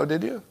 years ago,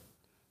 did you?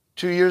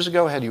 2 years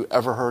ago, had you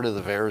ever heard of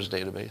the VAERS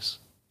database?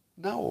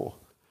 No.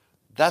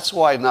 That's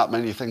why not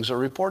many things are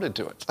reported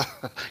to it,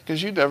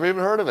 because you never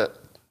even heard of it.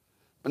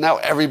 But now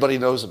everybody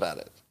knows about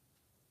it.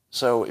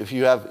 So if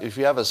you have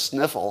a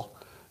sniffle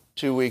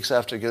 2 weeks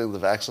after getting the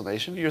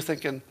vaccination, you're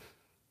thinking,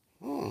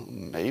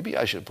 maybe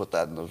I should put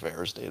that in the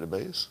VAERS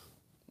database.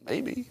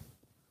 Maybe.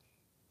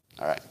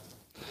 All right.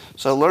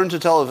 So learn to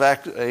tell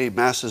a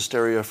mass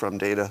hysteria from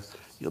data.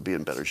 You'll be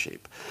in better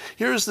shape.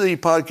 Here's the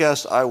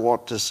podcast I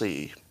want to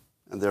see,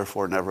 and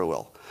therefore never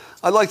will.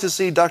 I'd like to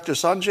see Dr.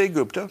 Sanjay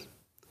Gupta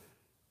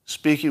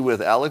speaking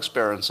with Alex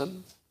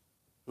Berenson,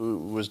 who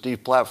was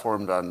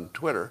deplatformed on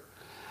Twitter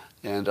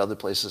and other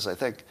places, I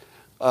think,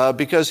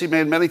 because he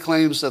made many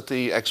claims that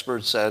the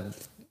experts said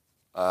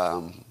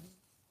are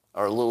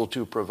a little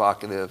too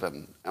provocative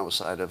and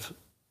outside of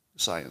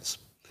science.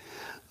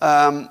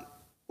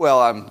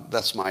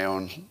 That's my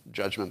own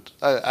judgment.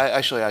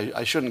 I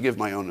shouldn't give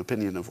my own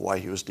opinion of why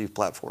he was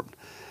deplatformed.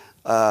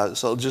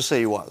 So I'll just say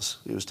he was.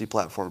 He was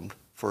deplatformed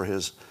for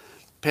his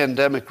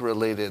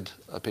pandemic-related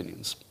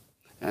opinions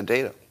and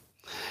data.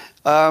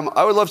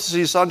 I would love to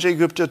see Sanjay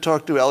Gupta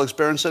talk to Alex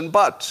Berenson,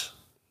 but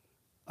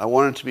I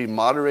want it to be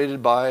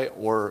moderated by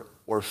or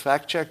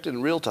fact-checked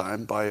in real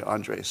time by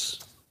Andres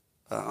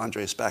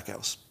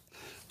Backhouse.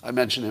 I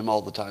mention him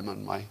all the time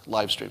on my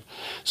live stream.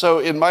 So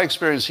in my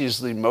experience, he's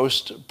the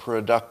most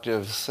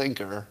productive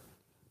thinker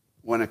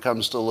when it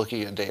comes to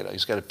looking at data.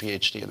 He's got a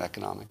PhD in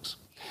economics,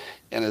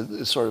 and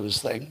it's sort of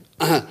his thing.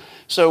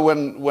 So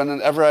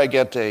whenever I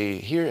get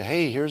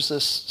here's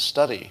this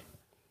study,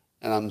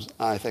 and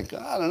I think,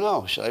 I don't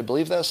know, should I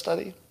believe that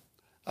study?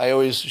 I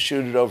always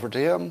shoot it over to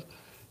him.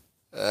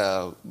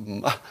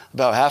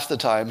 About half the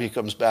time he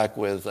comes back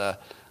with,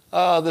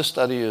 this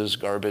study is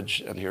garbage,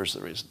 and here's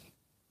the reason.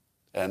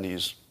 And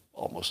he's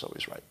almost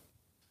always right,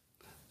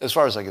 as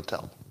far as I can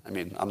tell. I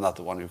mean, I'm not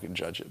the one who can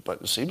judge it, but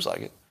it seems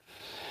like it.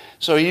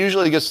 So he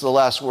usually gets the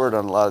last word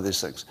on a lot of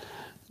these things.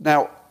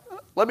 Now,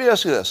 let me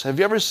ask you this. Have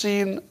you ever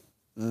seen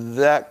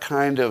that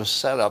kind of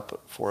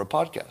setup for a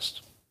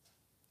podcast?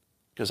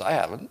 Because I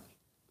haven't.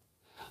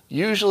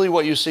 Usually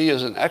what you see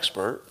is an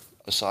expert,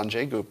 a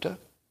Sanjay Gupta,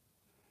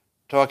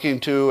 talking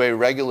to a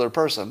regular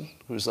person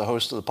who's the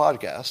host of the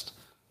podcast,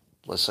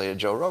 let's say a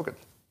Joe Rogan.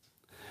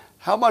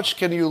 How much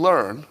can you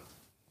learn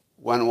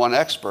when one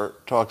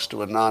expert talks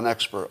to a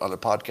non-expert on a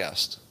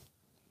podcast?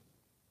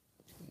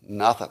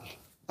 Nothing.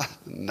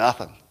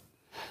 Nothing.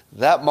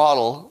 That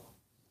model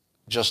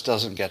just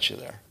doesn't get you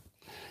there.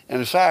 And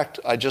in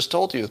fact, I just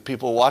told you,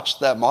 people watched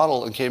that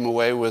model and came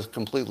away with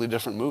completely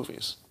different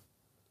movies.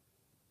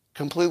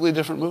 Completely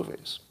different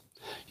movies.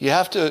 You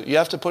have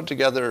to put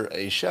together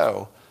a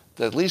show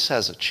that at least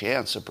has a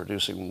chance of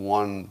producing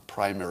one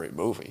primary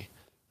movie.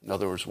 In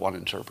other words, one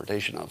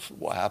interpretation of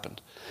what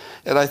happened.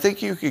 And I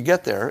think you could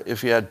get there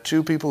if you had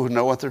two people who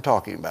know what they're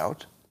talking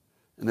about.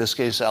 In this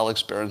case,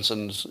 Alex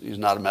Berenson, he's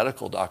not a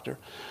medical doctor,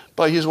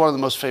 but he's one of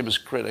the most famous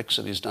critics,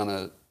 and he's done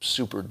a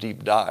super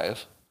deep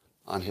dive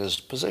on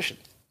his position.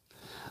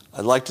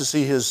 I'd like to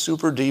see his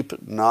super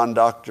deep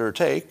non-doctor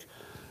take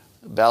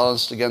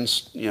balanced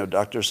against,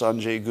 Dr.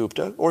 Sanjay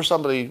Gupta or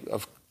somebody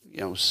of,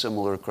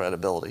 similar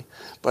credibility.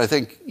 But I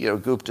think,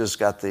 Gupta's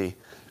got the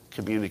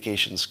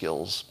communication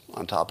skills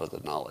on top of the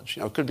knowledge.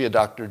 It could be a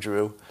Dr.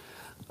 Drew,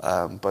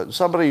 but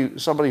somebody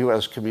who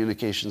has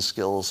communication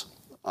skills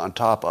on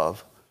top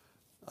of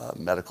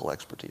medical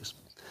expertise.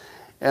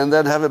 And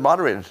then have it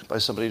moderated by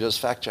somebody who does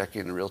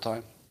fact-checking in real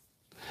time.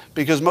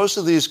 Because most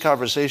of these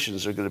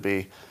conversations are going to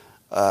be,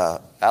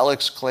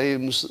 Alex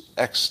claims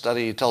X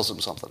study tells him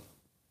something,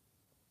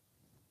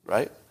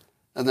 right?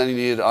 And then you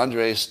need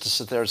Andres to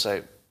sit there and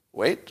say,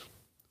 wait,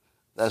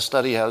 that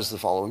study has the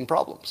following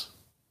problems.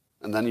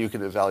 And then you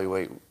can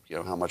evaluate,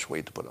 how much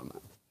weight to put on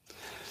that.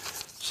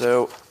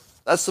 So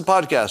that's the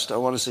podcast I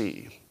want to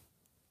see.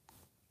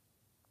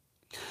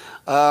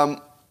 I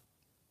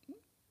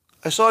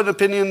saw an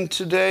opinion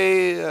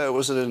today.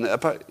 Was it in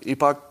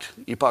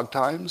Epoch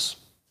Times?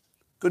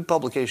 Good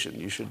publication.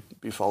 You should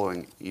be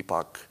following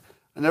Epoch.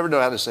 I never know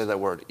how to say that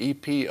word.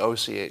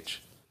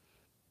 E-P-O-C-H.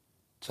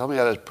 Tell me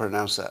how to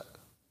pronounce that.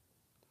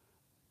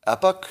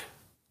 Epoch?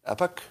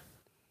 Epoch?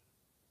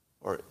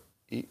 Or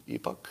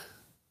epoch?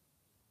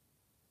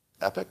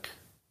 Epic?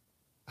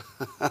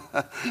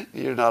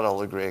 You're not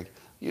all agreeing.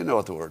 You know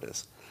what the word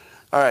is.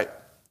 All right.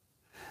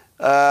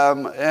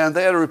 And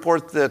they had a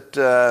report that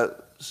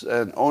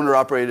an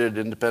owner-operated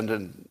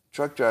independent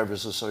truck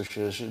drivers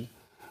association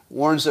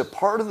warns that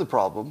part of the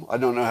problem, I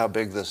don't know how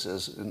big this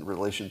is in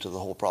relation to the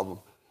whole problem,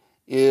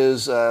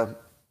 is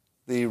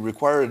the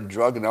required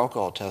drug and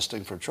alcohol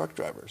testing for truck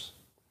drivers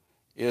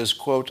is,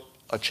 quote,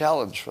 a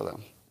challenge for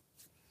them.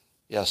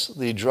 Yes,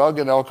 the drug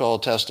and alcohol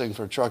testing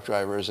for truck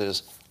drivers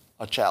is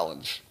a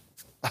challenge.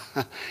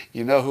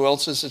 You know who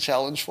else it's a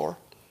challenge for?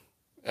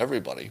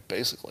 Everybody,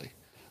 basically.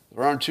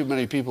 There aren't too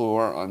many people who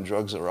aren't on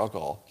drugs or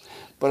alcohol.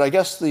 But I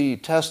guess the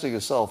testing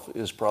itself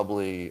is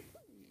probably,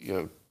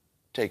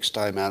 takes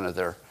time out of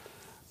their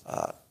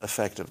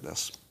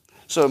effectiveness.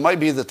 So it might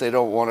be that they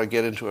don't want to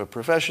get into a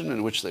profession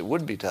in which they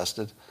would be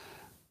tested.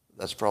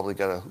 That's probably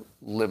got to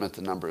limit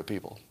the number of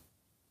people.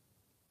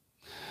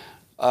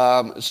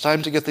 It's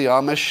time to get the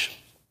Amish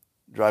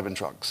driving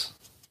trucks.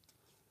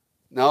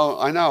 No,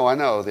 I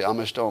know. The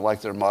Amish don't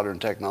like their modern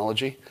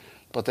technology,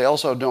 but they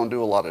also don't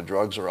do a lot of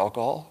drugs or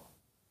alcohol.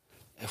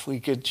 If we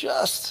could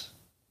just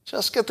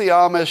get the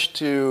Amish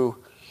to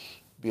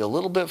be a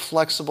little bit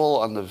flexible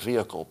on the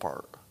vehicle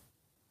part.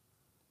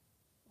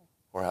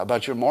 Or how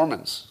about your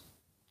Mormons?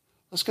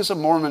 Let's get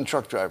some Mormon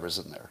truck drivers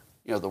in there.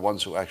 The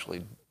ones who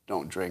actually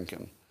don't drink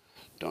and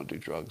don't do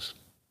drugs.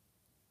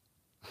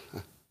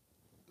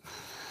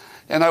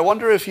 And I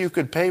wonder if you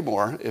could pay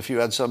more if you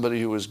had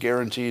somebody who was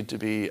guaranteed to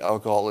be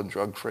alcohol and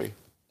drug-free.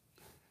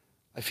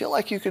 I feel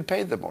like you could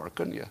pay them more,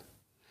 couldn't you?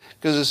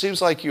 Because it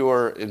seems like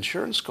your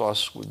insurance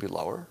costs would be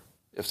lower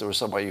if there was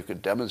some way you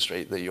could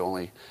demonstrate that you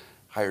only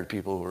hired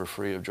people who were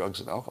free of drugs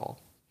and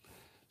alcohol.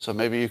 So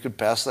maybe you could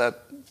pass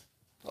that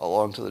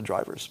along to the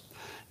drivers.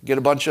 Get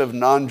a bunch of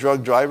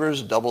non-drug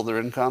drivers, double their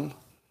income.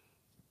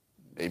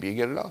 Maybe you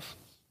get enough.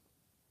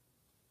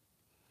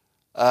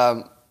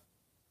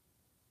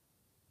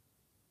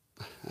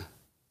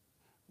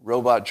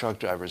 Robot truck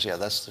drivers, yeah,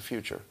 that's the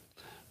future.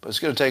 But it's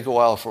going to take a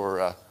while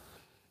for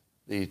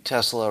the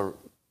Tesla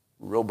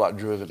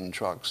robot-driven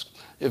trucks.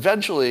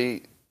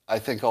 Eventually, I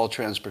think all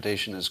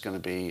transportation is going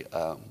to be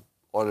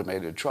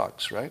automated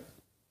trucks, right?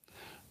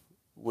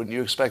 Wouldn't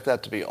you expect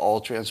that to be all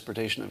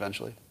transportation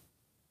eventually?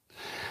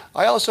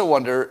 I also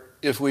wonder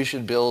if we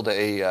should build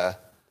a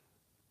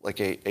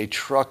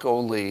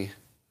truck-only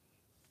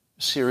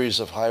series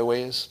of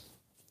highways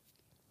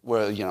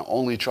where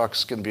only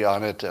trucks can be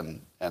on it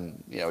and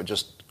it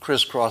just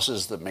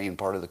crisscrosses the main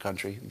part of the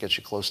country and gets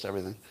you close to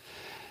everything.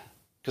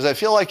 Because I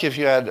feel like if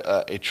you had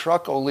a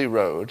truck-only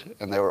road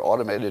and they were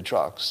automated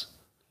trucks,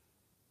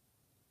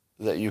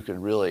 that you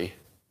could really...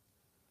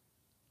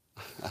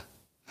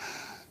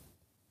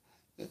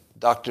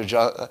 Dr.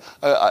 John...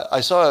 I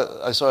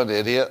saw an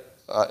idiot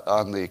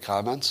on the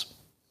comments,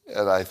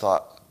 and I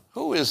thought,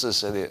 who is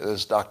this idiot?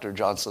 It's Dr.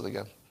 Johnson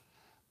again.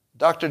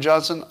 Dr.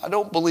 Johnson, I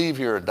don't believe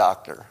you're a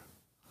doctor.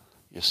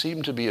 You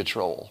seem to be a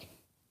troll.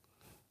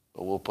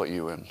 But we'll put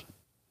you in.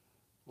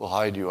 We'll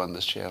hide you on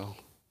this channel.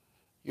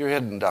 You're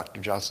hidden, Dr.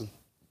 Johnson.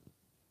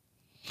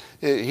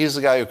 He's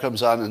the guy who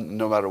comes on and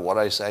no matter what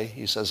I say,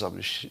 he says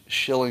I'm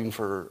shilling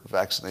for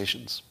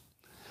vaccinations.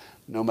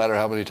 No matter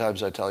how many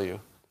times I tell you,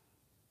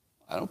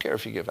 I don't care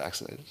if you get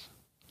vaccinated.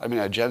 I mean,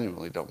 I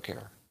genuinely don't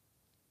care.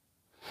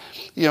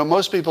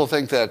 Most people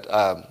think that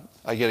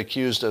I get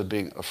accused of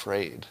being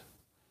afraid.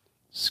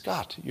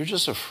 Scott, you're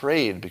just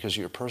afraid because of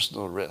your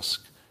personal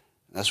risk.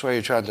 That's why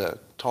you're trying to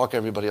talk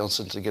everybody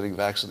else into getting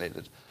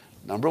vaccinated.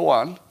 Number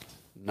one,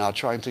 not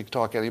trying to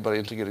talk anybody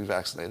into getting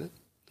vaccinated.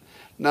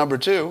 Number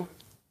two,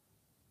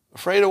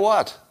 afraid of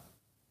what?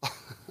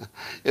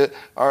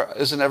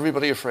 Isn't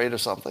everybody afraid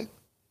of something?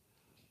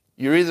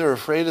 You're either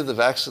afraid of the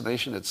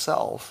vaccination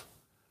itself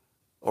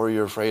or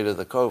you're afraid of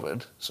the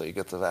COVID, so you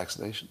get the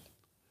vaccination.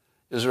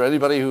 Is there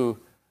anybody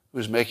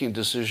who's making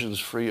decisions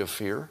free of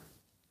fear?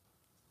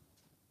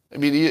 I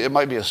mean, it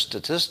might be a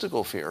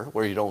statistical fear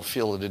where you don't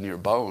feel it in your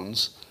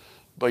bones,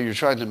 but you're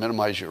trying to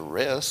minimize your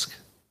risk,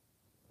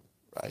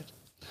 right?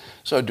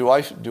 So do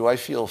I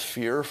feel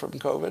fear from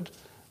COVID?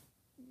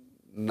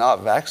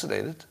 Not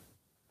vaccinated.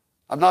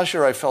 I'm not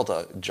sure I felt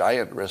a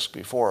giant risk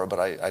before, but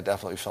I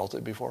definitely felt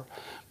it before.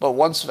 But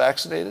once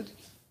vaccinated,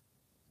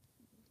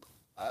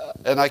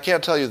 and I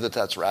can't tell you that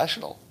that's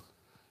rational,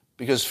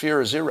 because fear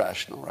is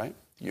irrational, right?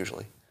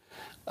 Usually.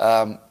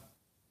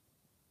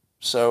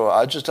 So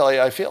I'll just tell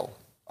you I feel.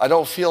 I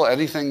don't feel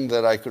anything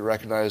that I could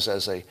recognize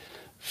as a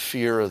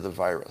fear of the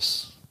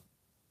virus.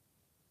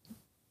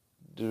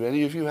 Do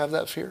any of you have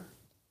that fear?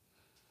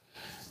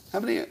 How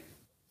many?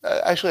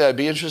 Actually, I'd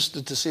be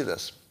interested to see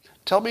this.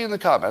 Tell me in the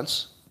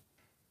comments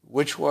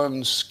which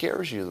one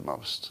scares you the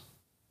most,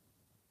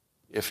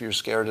 if you're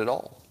scared at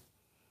all.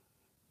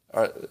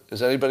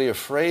 Is anybody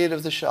afraid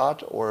of the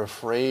shot or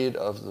afraid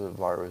of the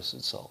virus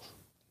itself?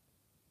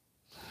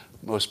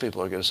 Most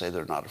people are going to say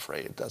they're not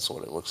afraid. That's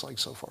what it looks like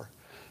so far.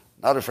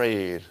 Not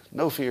afraid,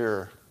 no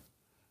fear,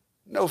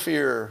 no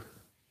fear,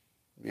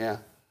 Yeah.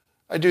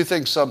 I do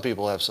think some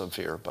people have some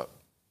fear, but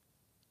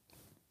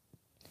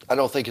I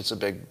don't think it's a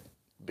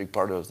big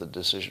part of the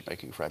decision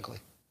making, frankly.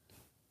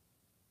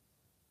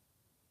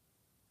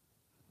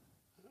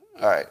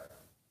 All right.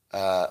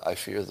 I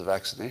fear the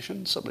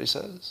vaccination, somebody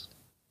says.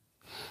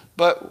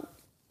 But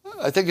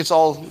I think it's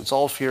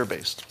all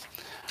fear-based.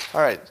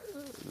 All right.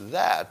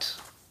 That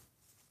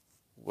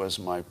was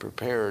my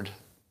prepared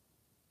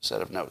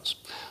set of notes.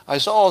 I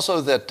saw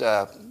also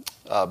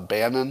that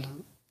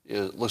Bannon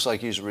looks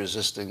like he's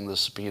resisting the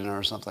subpoena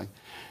or something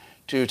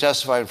to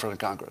testify in front of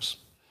Congress.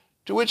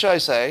 To which I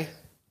say,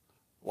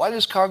 why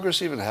does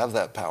Congress even have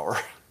that power?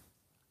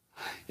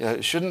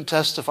 Shouldn't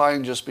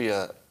testifying just be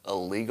a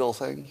legal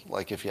thing,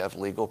 like if you have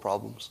legal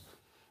problems?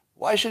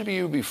 Why should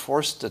you be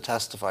forced to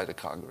testify to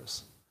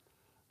Congress?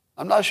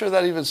 I'm not sure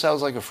that even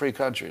sounds like a free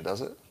country,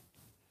 does it?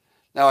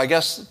 Now, I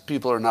guess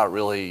people are not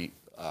really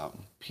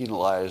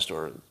penalized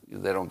or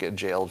they don't get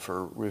jailed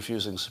for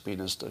refusing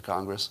subpoenas to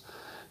Congress.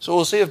 So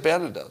we'll see if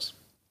Bannon does.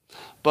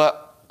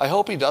 But I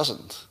hope he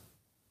doesn't.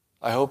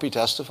 I hope he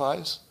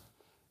testifies,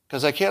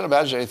 because I can't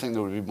imagine anything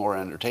that would be more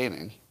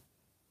entertaining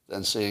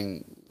than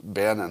seeing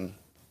Bannon,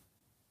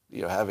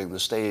 having the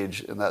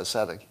stage in that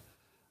setting.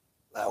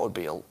 That would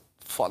be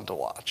fun to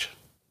watch.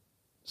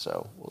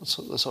 So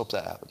let's hope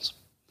that happens.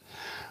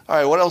 All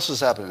right, what else is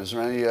happening? Is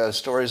there any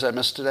stories I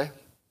missed today?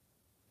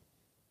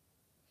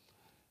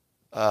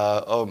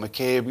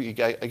 McCabe,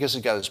 I guess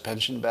he got his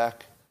pension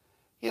back.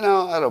 I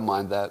don't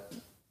mind that.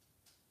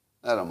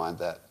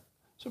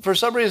 So for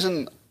some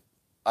reason,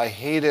 I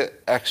hate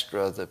it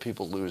extra that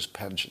people lose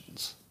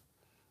pensions.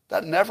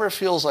 That never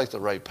feels like the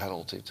right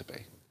penalty to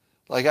me.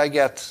 Like I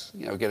get,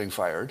 getting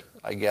fired.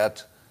 I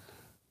get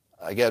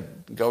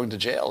going to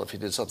jail if you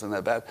did something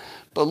that bad.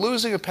 But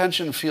losing a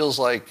pension feels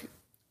like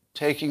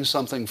taking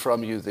something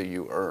from you that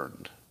you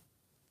earned.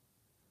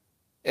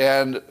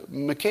 And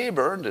McCabe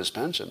earned his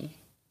pension.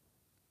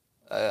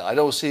 I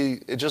don't see,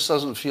 it just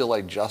doesn't feel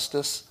like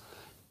justice.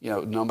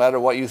 No matter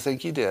what you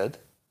think he did,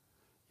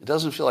 it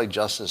doesn't feel like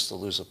justice to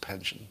lose a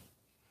pension.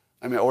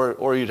 I mean,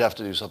 or you'd have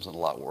to do something a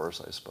lot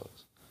worse, I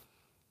suppose.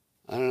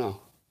 I don't know.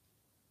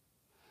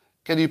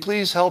 Can you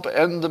please help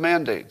end the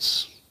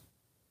mandates?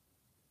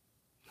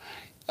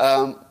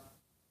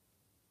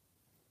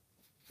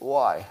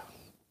 Why?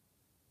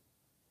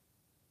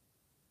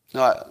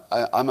 No,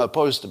 I'm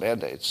opposed to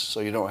mandates,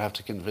 so you don't have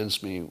to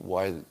convince me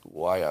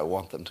why I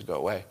want them to go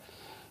away.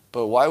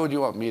 But why would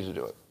you want me to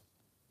do it?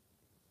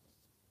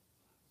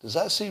 Does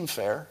that seem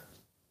fair?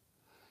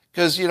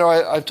 Because,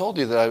 I've told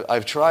you that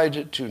I've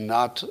tried to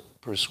not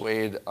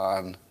persuade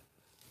on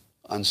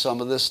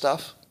some of this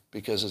stuff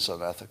because it's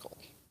unethical.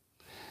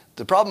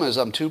 The problem is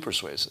I'm too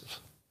persuasive.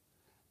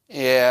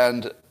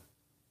 And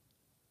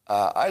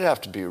I'd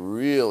have to be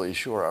really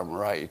sure I'm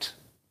right,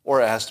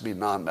 or it has to be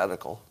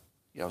non-medical,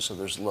 so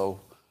there's low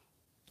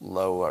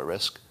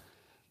risk.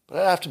 But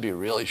I'd have to be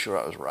really sure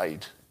I was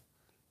right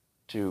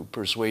to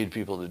persuade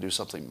people to do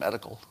something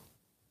medical.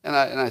 And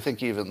I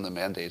think even the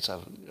mandates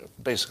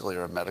basically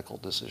are a medical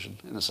decision,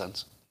 in a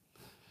sense.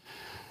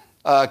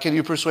 Can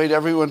you persuade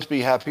everyone to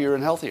be happier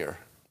and healthier?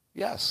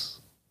 Yes.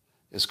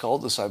 It's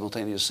called the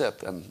simultaneous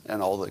SIP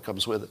and all that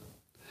comes with it.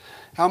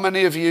 How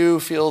many of you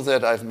feel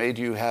that I've made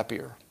you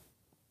happier?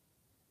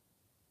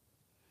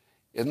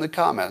 In the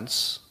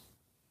comments,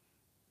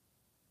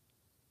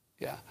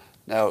 yeah.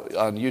 Now,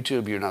 on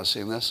YouTube, you're not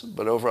seeing this,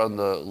 but over on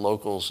the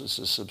locals, it's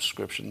a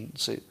subscription.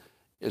 See,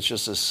 it's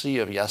just a sea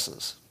of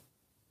yeses.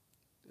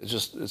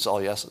 It's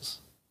all yeses.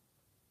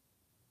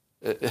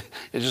 It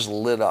just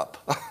lit up.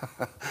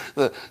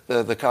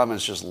 the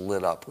comments just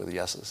lit up with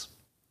yeses.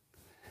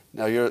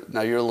 Now you're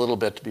a little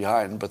bit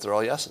behind, but they're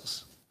all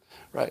yeses,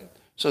 right?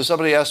 So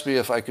somebody asked me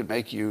if I could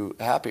make you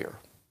happier,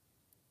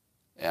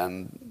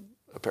 and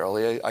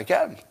apparently I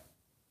can.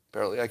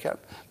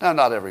 Now,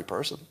 not every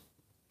person.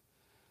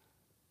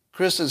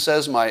 Kristen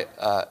says my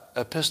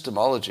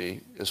epistemology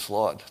is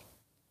flawed.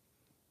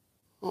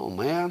 Oh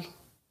man,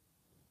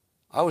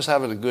 I was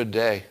having a good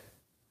day,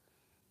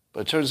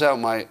 but it turns out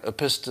my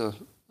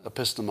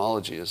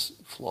epistemology is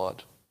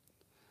flawed.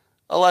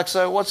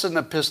 Alexa, what's an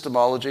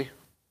epistemology?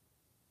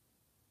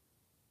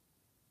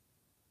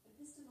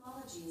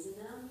 Epistemology is a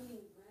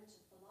now-moving branch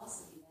of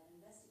philosophy that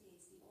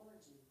investigates the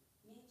origin,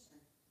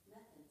 nature,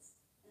 methods,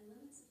 and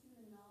limits of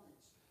human knowledge.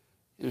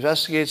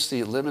 Investigates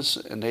the limits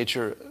and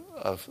nature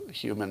of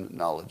human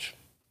knowledge.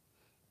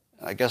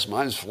 I guess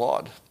mine's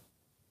flawed.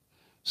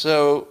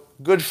 So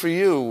good for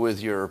you with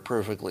your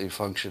perfectly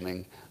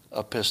functioning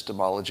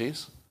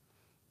epistemologies.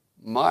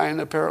 Mine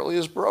apparently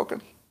is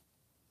broken.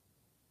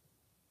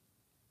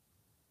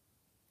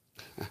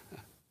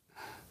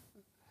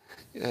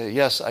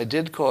 Yes, I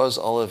did cause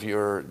all of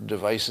your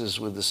devices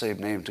with the same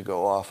name to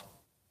go off,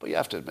 but you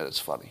have to admit it's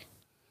funny.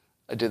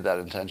 I did that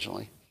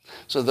intentionally.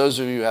 So those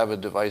of you who have a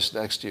device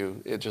next to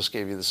you, it just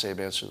gave you the same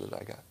answer that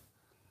I got.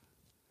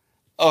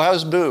 Oh,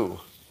 how's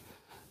Boo?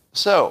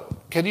 So,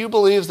 can you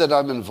believe that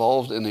I'm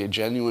involved in a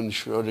genuine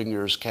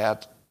Schrodinger's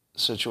cat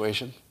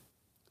situation?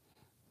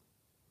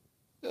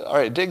 All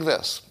right, dig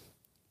this.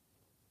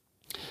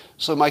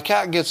 So my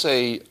cat gets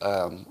a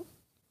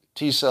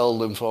T-cell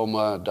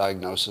lymphoma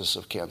diagnosis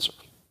of cancer.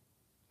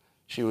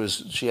 She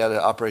had an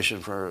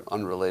operation for an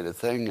unrelated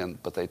thing,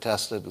 but they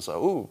tested and said,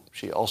 ooh,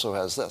 she also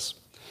has this.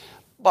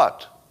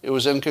 But it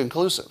was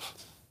inconclusive.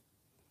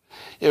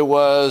 It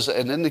was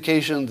an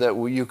indication that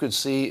you could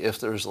see if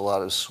there's a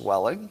lot of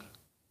swelling,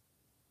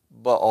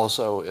 but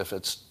also if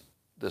it's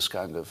this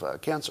kind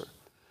of cancer.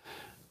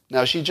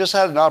 Now, she just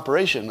had an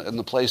operation in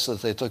the place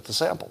that they took the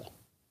sample.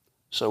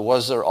 So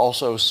was there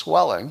also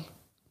swelling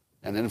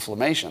and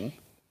inflammation?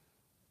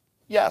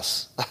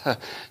 Yes.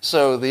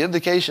 So the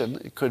indication,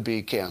 it could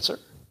be cancer,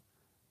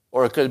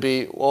 or it could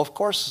be, well, of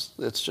course,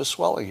 it's just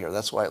swelling here.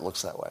 That's why it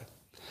looks that way.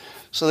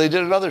 So they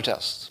did another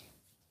test,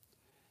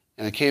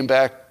 and it came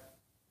back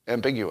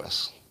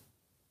ambiguous.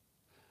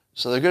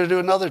 So they're going to do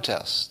another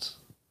test.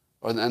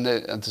 So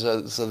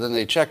then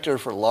they checked her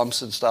for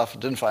lumps and stuff,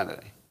 didn't find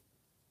any.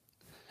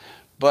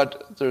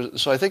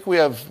 So I think we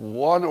have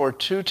one or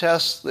two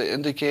tests that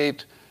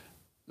indicate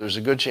there's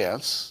a good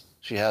chance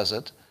she has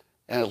it,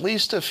 and at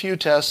least a few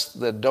tests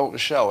that don't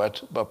show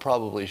it, but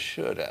probably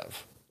should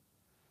have.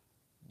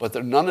 But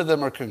none of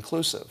them are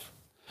conclusive.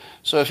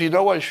 So if you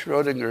know what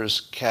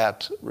Schrodinger's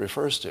cat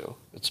refers to,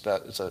 it's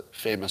a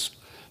famous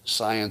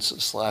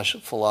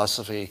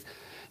science/philosophy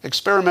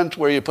experiment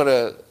where you put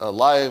a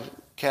live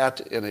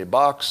cat in a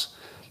box.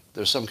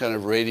 There's some kind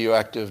of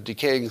radioactive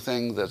decaying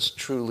thing that's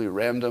truly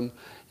random,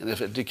 and if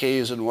it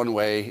decays in one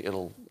way,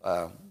 it'll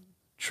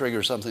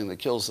trigger something that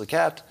kills the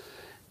cat,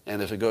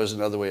 and if it goes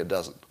another way, it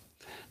doesn't.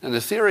 And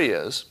the theory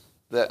is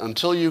that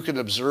until you can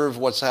observe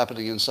what's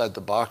happening inside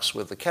the box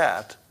with the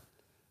cat,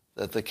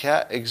 that the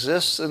cat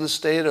exists in a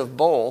state of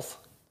both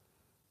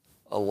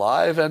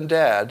alive and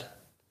dead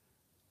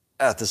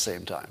at the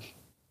same time.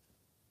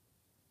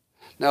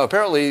 Now,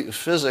 apparently,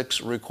 physics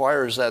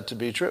requires that to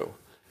be true,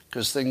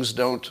 because things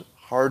don't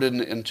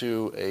harden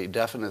into a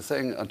definite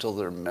thing until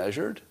they're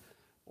measured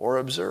or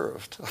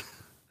observed.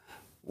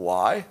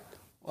 Why?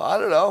 Well, I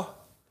don't know.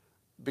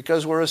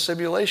 Because we're a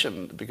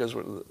simulation.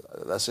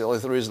 That's the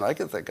only reason I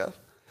can think of.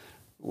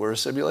 We're a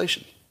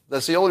simulation.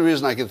 That's the only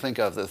reason I can think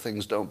of that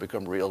things don't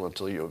become real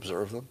until you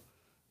observe them.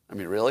 I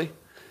mean, really?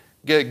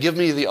 Give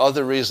me the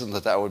other reason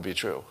that would be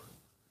true.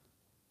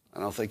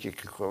 I don't think you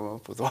can come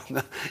up with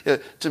one.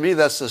 To me,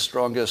 that's the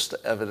strongest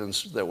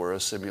evidence that we're a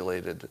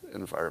simulated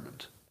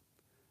environment.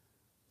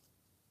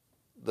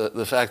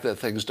 The fact that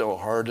things don't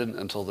harden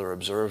until they're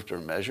observed or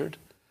measured,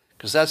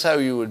 because that's how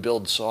you would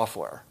build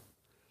software.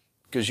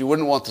 Because you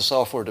wouldn't want the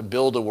software to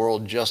build a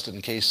world just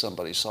in case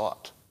somebody saw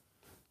it.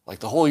 Like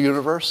the whole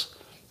universe,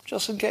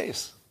 just in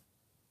case.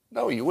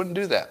 No, you wouldn't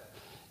do that.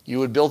 You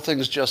would build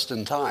things just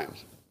in time.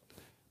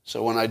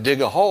 So when I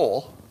dig a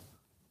hole,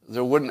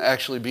 there wouldn't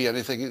actually be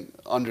anything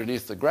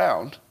underneath the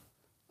ground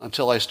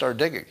until I start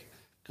digging,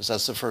 because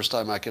that's the first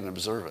time I can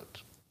observe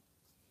it.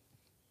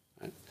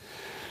 Right?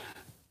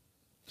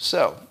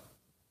 So,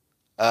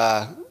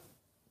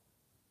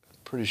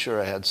 pretty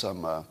sure I had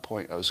some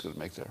point I was going to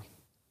make there.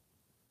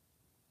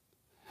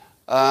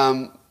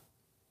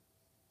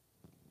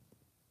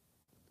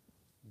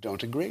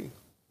 Don't agree.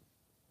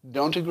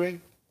 Don't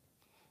agree.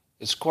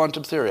 It's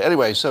quantum theory.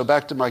 Anyway, so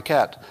back to my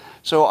cat.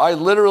 So I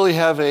literally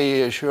have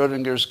a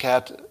Schrodinger's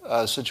cat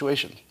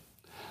situation.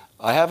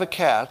 I have a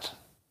cat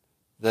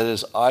that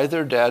is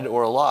either dead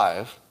or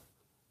alive,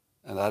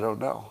 and I don't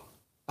know,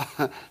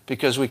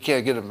 because we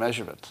can't get a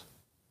measurement.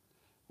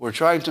 We're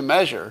trying to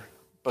measure,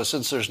 but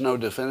since there's no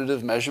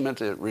definitive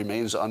measurement, it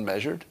remains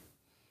unmeasured.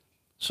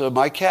 So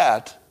my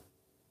cat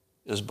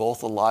is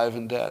both alive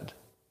and dead.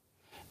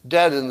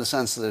 Dead in the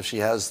sense that if she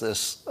has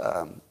this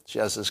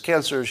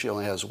cancer, she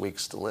only has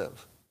weeks to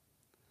live.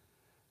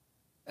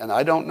 And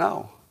I don't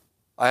know.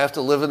 I have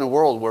to live in a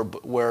world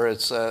where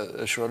it's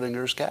a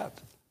Schrodinger's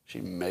cat.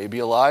 She may be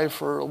alive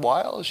for a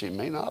while, she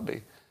may not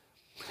be.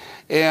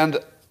 And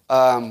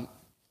I,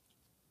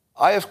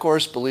 of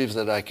course, believe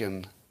that I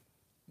can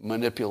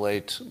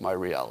manipulate my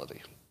reality.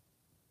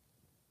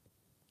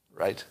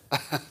 Right?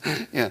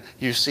 Yeah,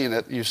 you've seen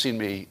it. You've seen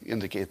me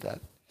indicate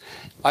that.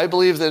 I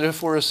believe that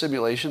if we're a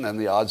simulation, and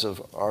the odds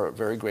are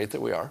very great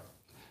that we are,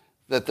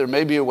 that there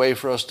may be a way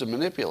for us to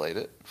manipulate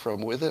it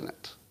from within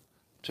it,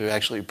 to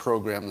actually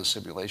program the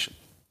simulation.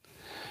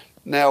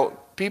 Now,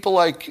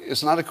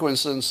 it's not a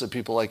coincidence that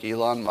people like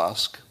Elon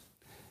Musk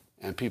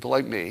and people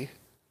like me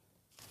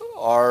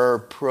are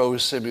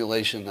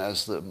pro-simulation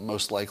as the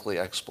most likely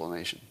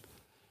explanation.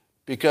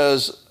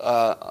 Because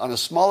on a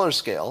smaller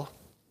scale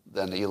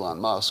than Elon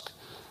Musk,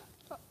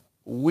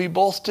 we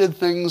both did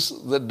things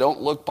that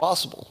don't look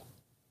possible.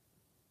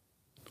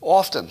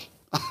 Often.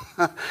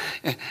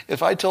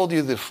 If I told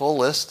you the full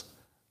list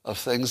of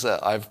things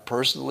that I've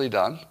personally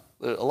done,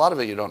 a lot of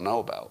it you don't know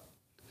about,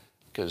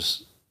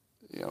 because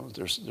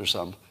there's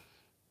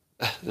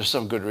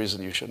some good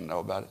reason you shouldn't know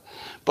about it.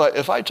 But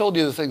if I told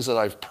you the things that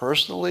I've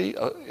personally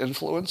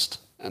influenced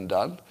and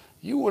done,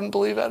 you wouldn't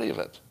believe any of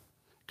it,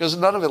 because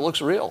none of it looks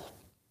real.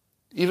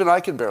 Even I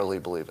can barely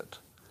believe it.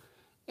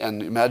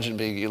 And imagine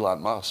being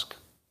Elon Musk.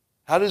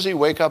 How does he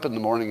wake up in the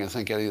morning and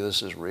think any of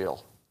this is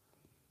real?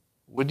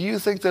 Would you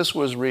think this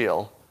was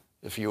real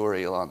if you were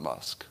Elon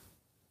Musk?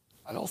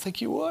 I don't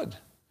think you would.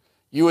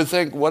 You would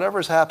think,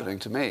 whatever's happening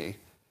to me,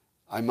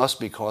 I must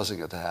be causing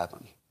it to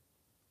happen.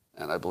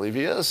 And I believe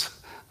he is.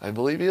 I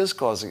believe he is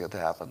causing it to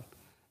happen.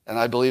 And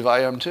I believe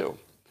I am too.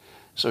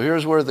 So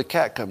here's where the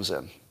cat comes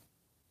in.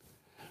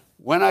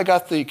 When I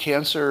got the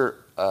cancer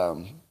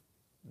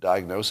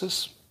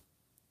diagnosis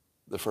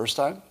the first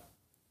time,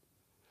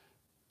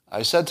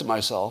 I said to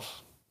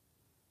myself,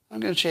 I'm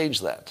going to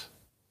change that.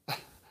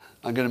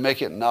 I'm going to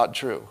make it not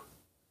true.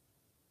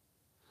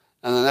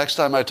 And the next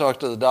time I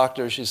talked to the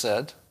doctor, she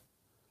said,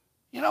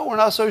 we're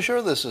not so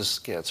sure this is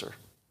cancer.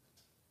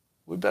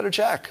 We better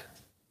check.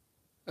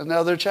 And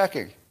now they're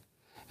checking.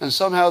 And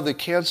somehow the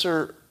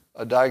cancer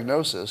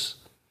diagnosis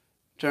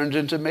turned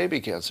into maybe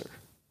cancer.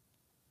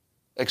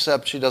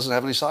 Except she doesn't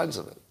have any signs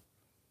of it.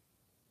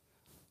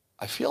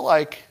 I feel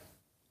like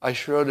I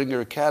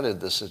Schrodinger catted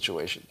this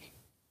situation.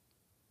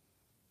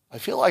 I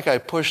feel like I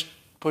pushed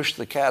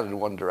the cat in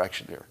one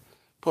direction here.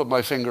 Put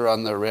my finger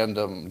on the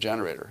random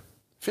generator.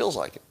 Feels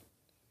like it.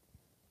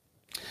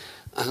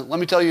 Let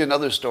me tell you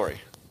another story,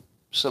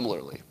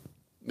 similarly.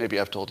 Maybe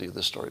I've told you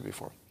this story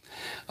before.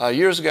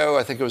 Years ago,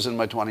 I think it was in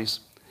my 20s,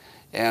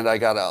 and I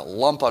got a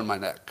lump on my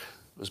neck.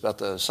 It was about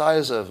the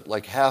size of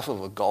like half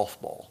of a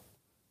golf ball.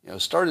 It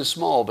started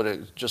small, but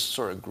it just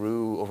sort of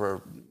grew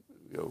over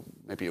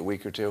maybe a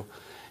week or two.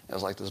 It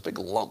was like this big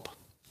lump.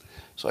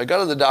 So I go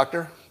to the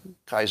doctor.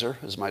 Kaiser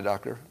is my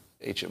doctor,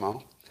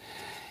 HMO.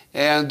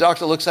 And the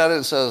doctor looks at it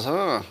and says,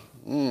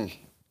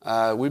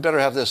 we better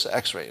have this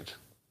x-rayed.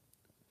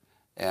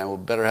 And we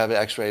better have it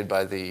x-rayed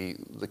by the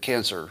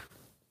cancer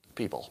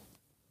people.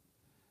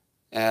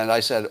 And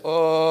I said,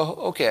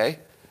 okay.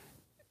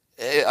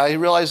 I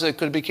realized it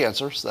could be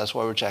cancer, so that's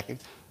why we're checking.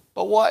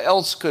 But what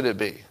else could it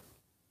be?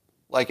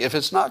 Like, if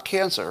it's not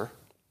cancer,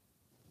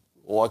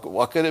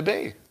 what could it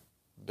be?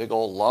 Big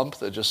old lump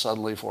that just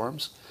suddenly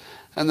forms?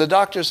 And the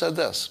doctor said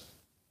this.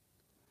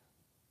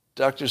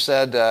 Doctor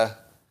said,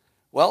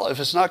 well, if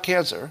it's not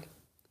cancer,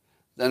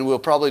 then we'll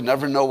probably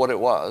never know what it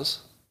was.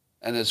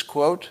 And it's,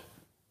 quote,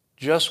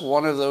 just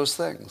one of those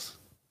things.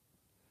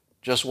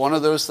 Just one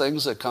of those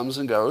things that comes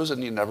and goes,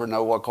 and you never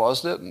know what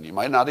caused it, and you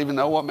might not even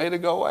know what made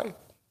it go away.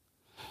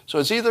 So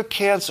it's either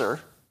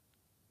cancer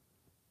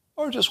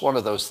or just one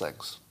of those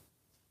things.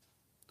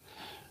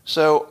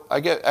 So I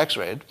get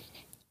x-rayed,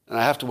 and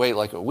I have to wait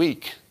like a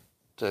week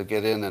to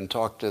get in and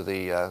talk to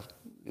the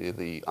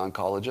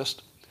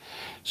oncologist.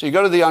 So you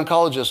go to the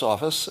oncologist's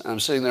office, and I'm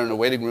sitting there in a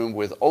waiting room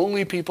with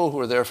only people who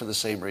are there for the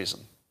same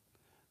reason.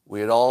 We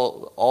had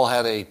all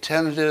had a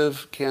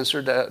tentative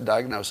cancer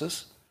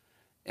diagnosis,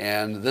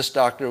 and this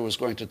doctor was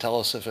going to tell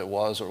us if it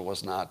was or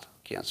was not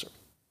cancer.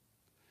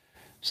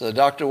 So the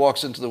doctor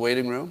walks into the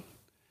waiting room.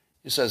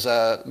 He says,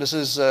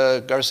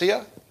 Mrs.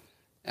 Garcia?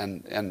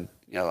 And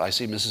I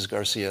see Mrs.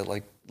 Garcia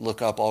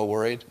look up all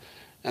worried.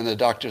 And the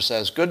doctor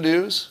says, good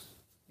news,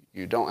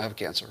 you don't have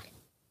cancer.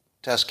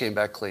 Test came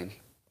back clean.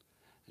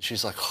 And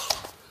she's like,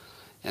 oh.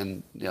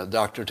 And the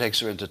doctor takes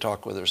her in to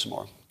talk with her some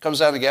more. Comes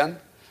down again,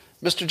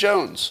 Mr.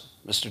 Jones.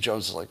 Mr.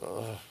 Jones is like,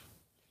 oh,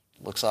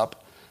 looks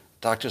up.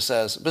 Doctor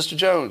says, Mr.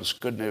 Jones,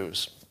 good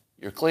news.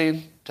 You're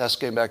clean. Test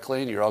came back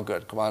clean. You're all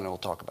good. Come on and we'll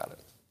talk about it.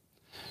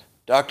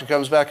 Doctor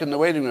comes back in the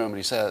waiting room and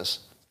he says,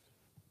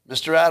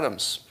 Mr.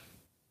 Adams.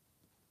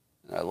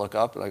 And I look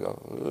up and I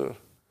go, ugh.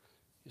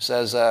 He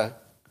says,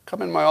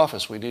 come in my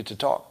office. We need to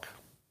talk.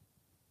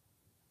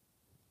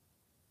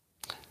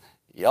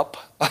 Yep,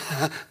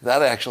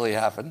 that actually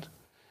happened.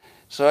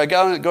 So I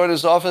go in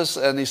his office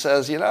and he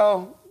says,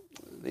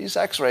 these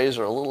x-rays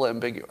are a little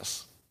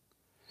ambiguous.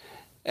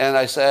 And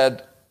I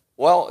said,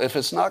 well, if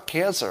it's not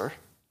cancer,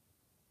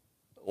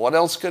 what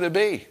else could it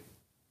be?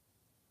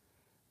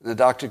 And the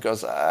doctor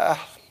goes,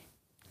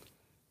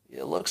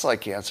 it looks like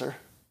cancer.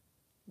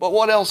 But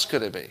what else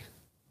could it be?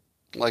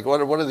 Like,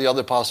 what are the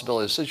other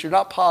possibilities? Since you're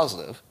not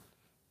positive,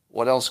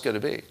 what else could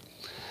it be?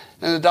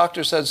 And the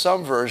doctor said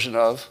some version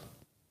of,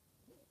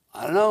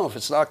 I don't know, if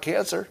it's not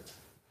cancer,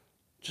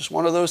 just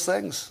one of those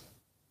things.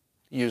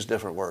 Use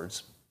different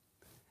words.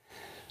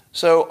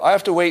 So I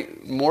have to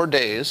wait more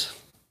days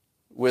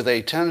with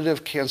a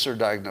tentative cancer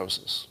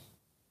diagnosis.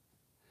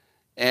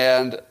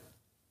 And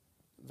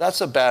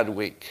that's a bad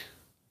week.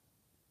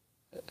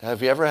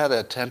 Have you ever had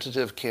a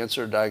tentative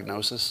cancer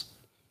diagnosis?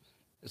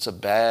 It's a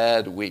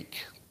bad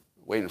week,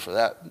 waiting for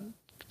that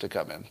to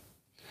come in.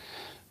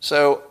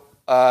 So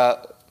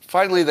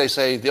finally they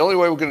say, the only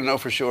way we're going to know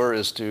for sure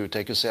is to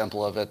take a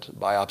sample of it,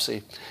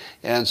 biopsy.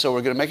 And so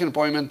we're going to make an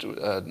appointment.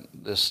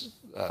 This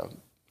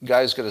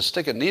guy's going to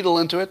stick a needle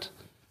into it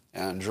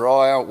and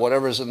draw out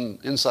whatever's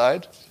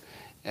inside.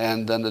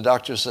 And then the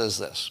doctor says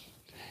this.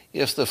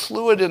 If there's a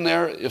fluid in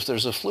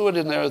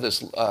there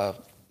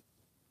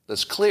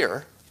that's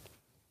clear,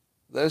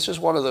 then it's just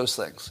one of those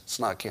things. It's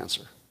not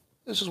cancer.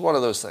 It's just one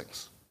of those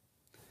things.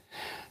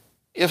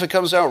 If it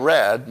comes out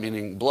red,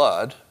 meaning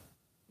blood,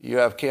 you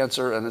have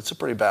cancer, and it's a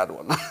pretty bad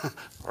one.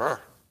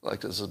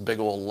 Like there's a big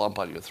old lump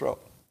on your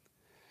throat.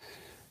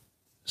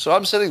 So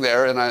I'm sitting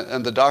there,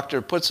 and the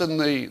doctor puts in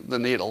the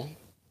needle,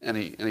 and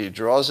he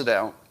draws it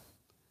out,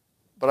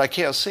 but I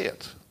can't see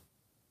it.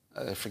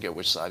 I forget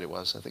which side it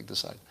was. I think this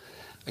side.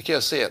 I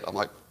can't see it. I'm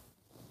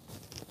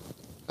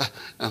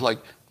like,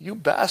 you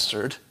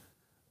bastard,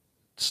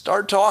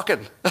 start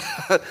talking.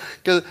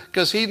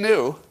 Because he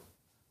knew,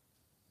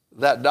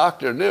 that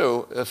doctor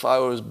knew if I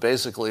was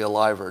basically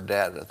alive or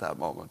dead at that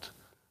moment,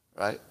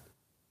 right?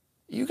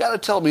 You got to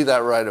tell me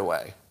that right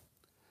away.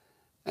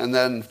 And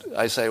then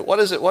I say, what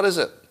is it? What is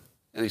it?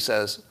 And he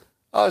says,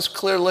 oh, it's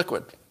clear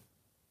liquid.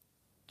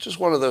 Just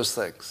one of those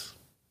things.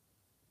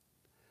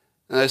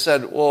 And I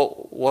said,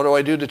 well, what do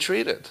I do to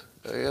treat it?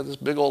 I have this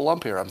big old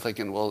lump here. I'm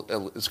thinking, well,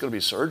 it's going to be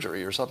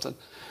surgery or something.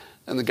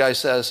 And the guy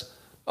says,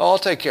 oh, I'll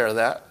take care of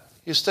that.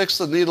 He sticks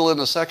the needle in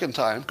a second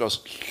time,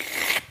 goes,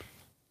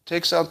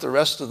 takes out the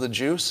rest of the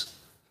juice,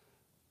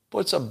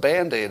 puts a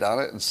Band-Aid on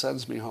it, and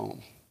sends me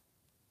home.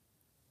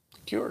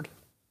 Cured.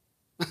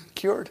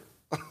 Cured.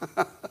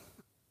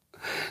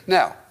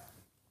 Now,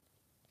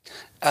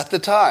 at the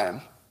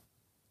time,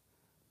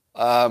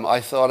 I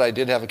thought I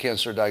did have a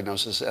cancer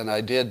diagnosis, and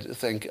I did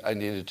think I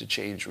needed to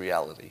change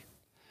reality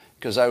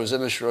because I was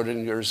in a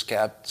Schrodinger's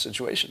cat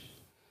situation.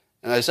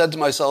 And I said to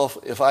myself,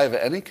 if I have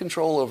any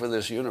control over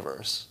this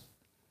universe,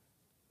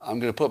 I'm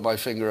going to put my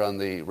finger on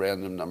the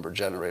random number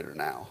generator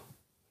now.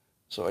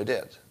 So I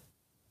did,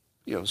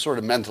 sort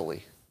of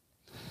mentally.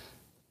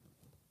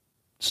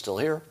 Still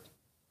here.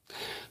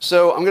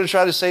 So I'm going to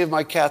try to save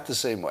my cat the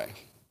same way.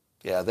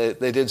 Yeah,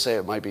 they did say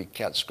it might be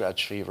cat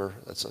scratch fever.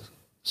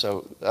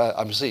 So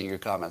I'm seeing your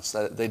comments.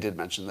 They did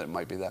mention that it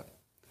might be that.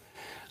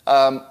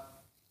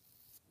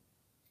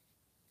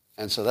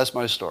 And so that's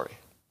my story.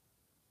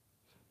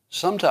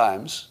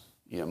 Sometimes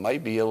you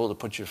might be able to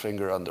put your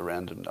finger on the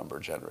random number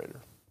generator.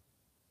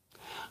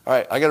 All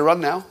right, I got to run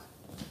now.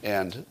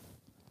 And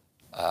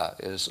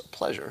it is a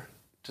pleasure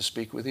to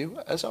speak with you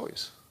as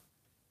always.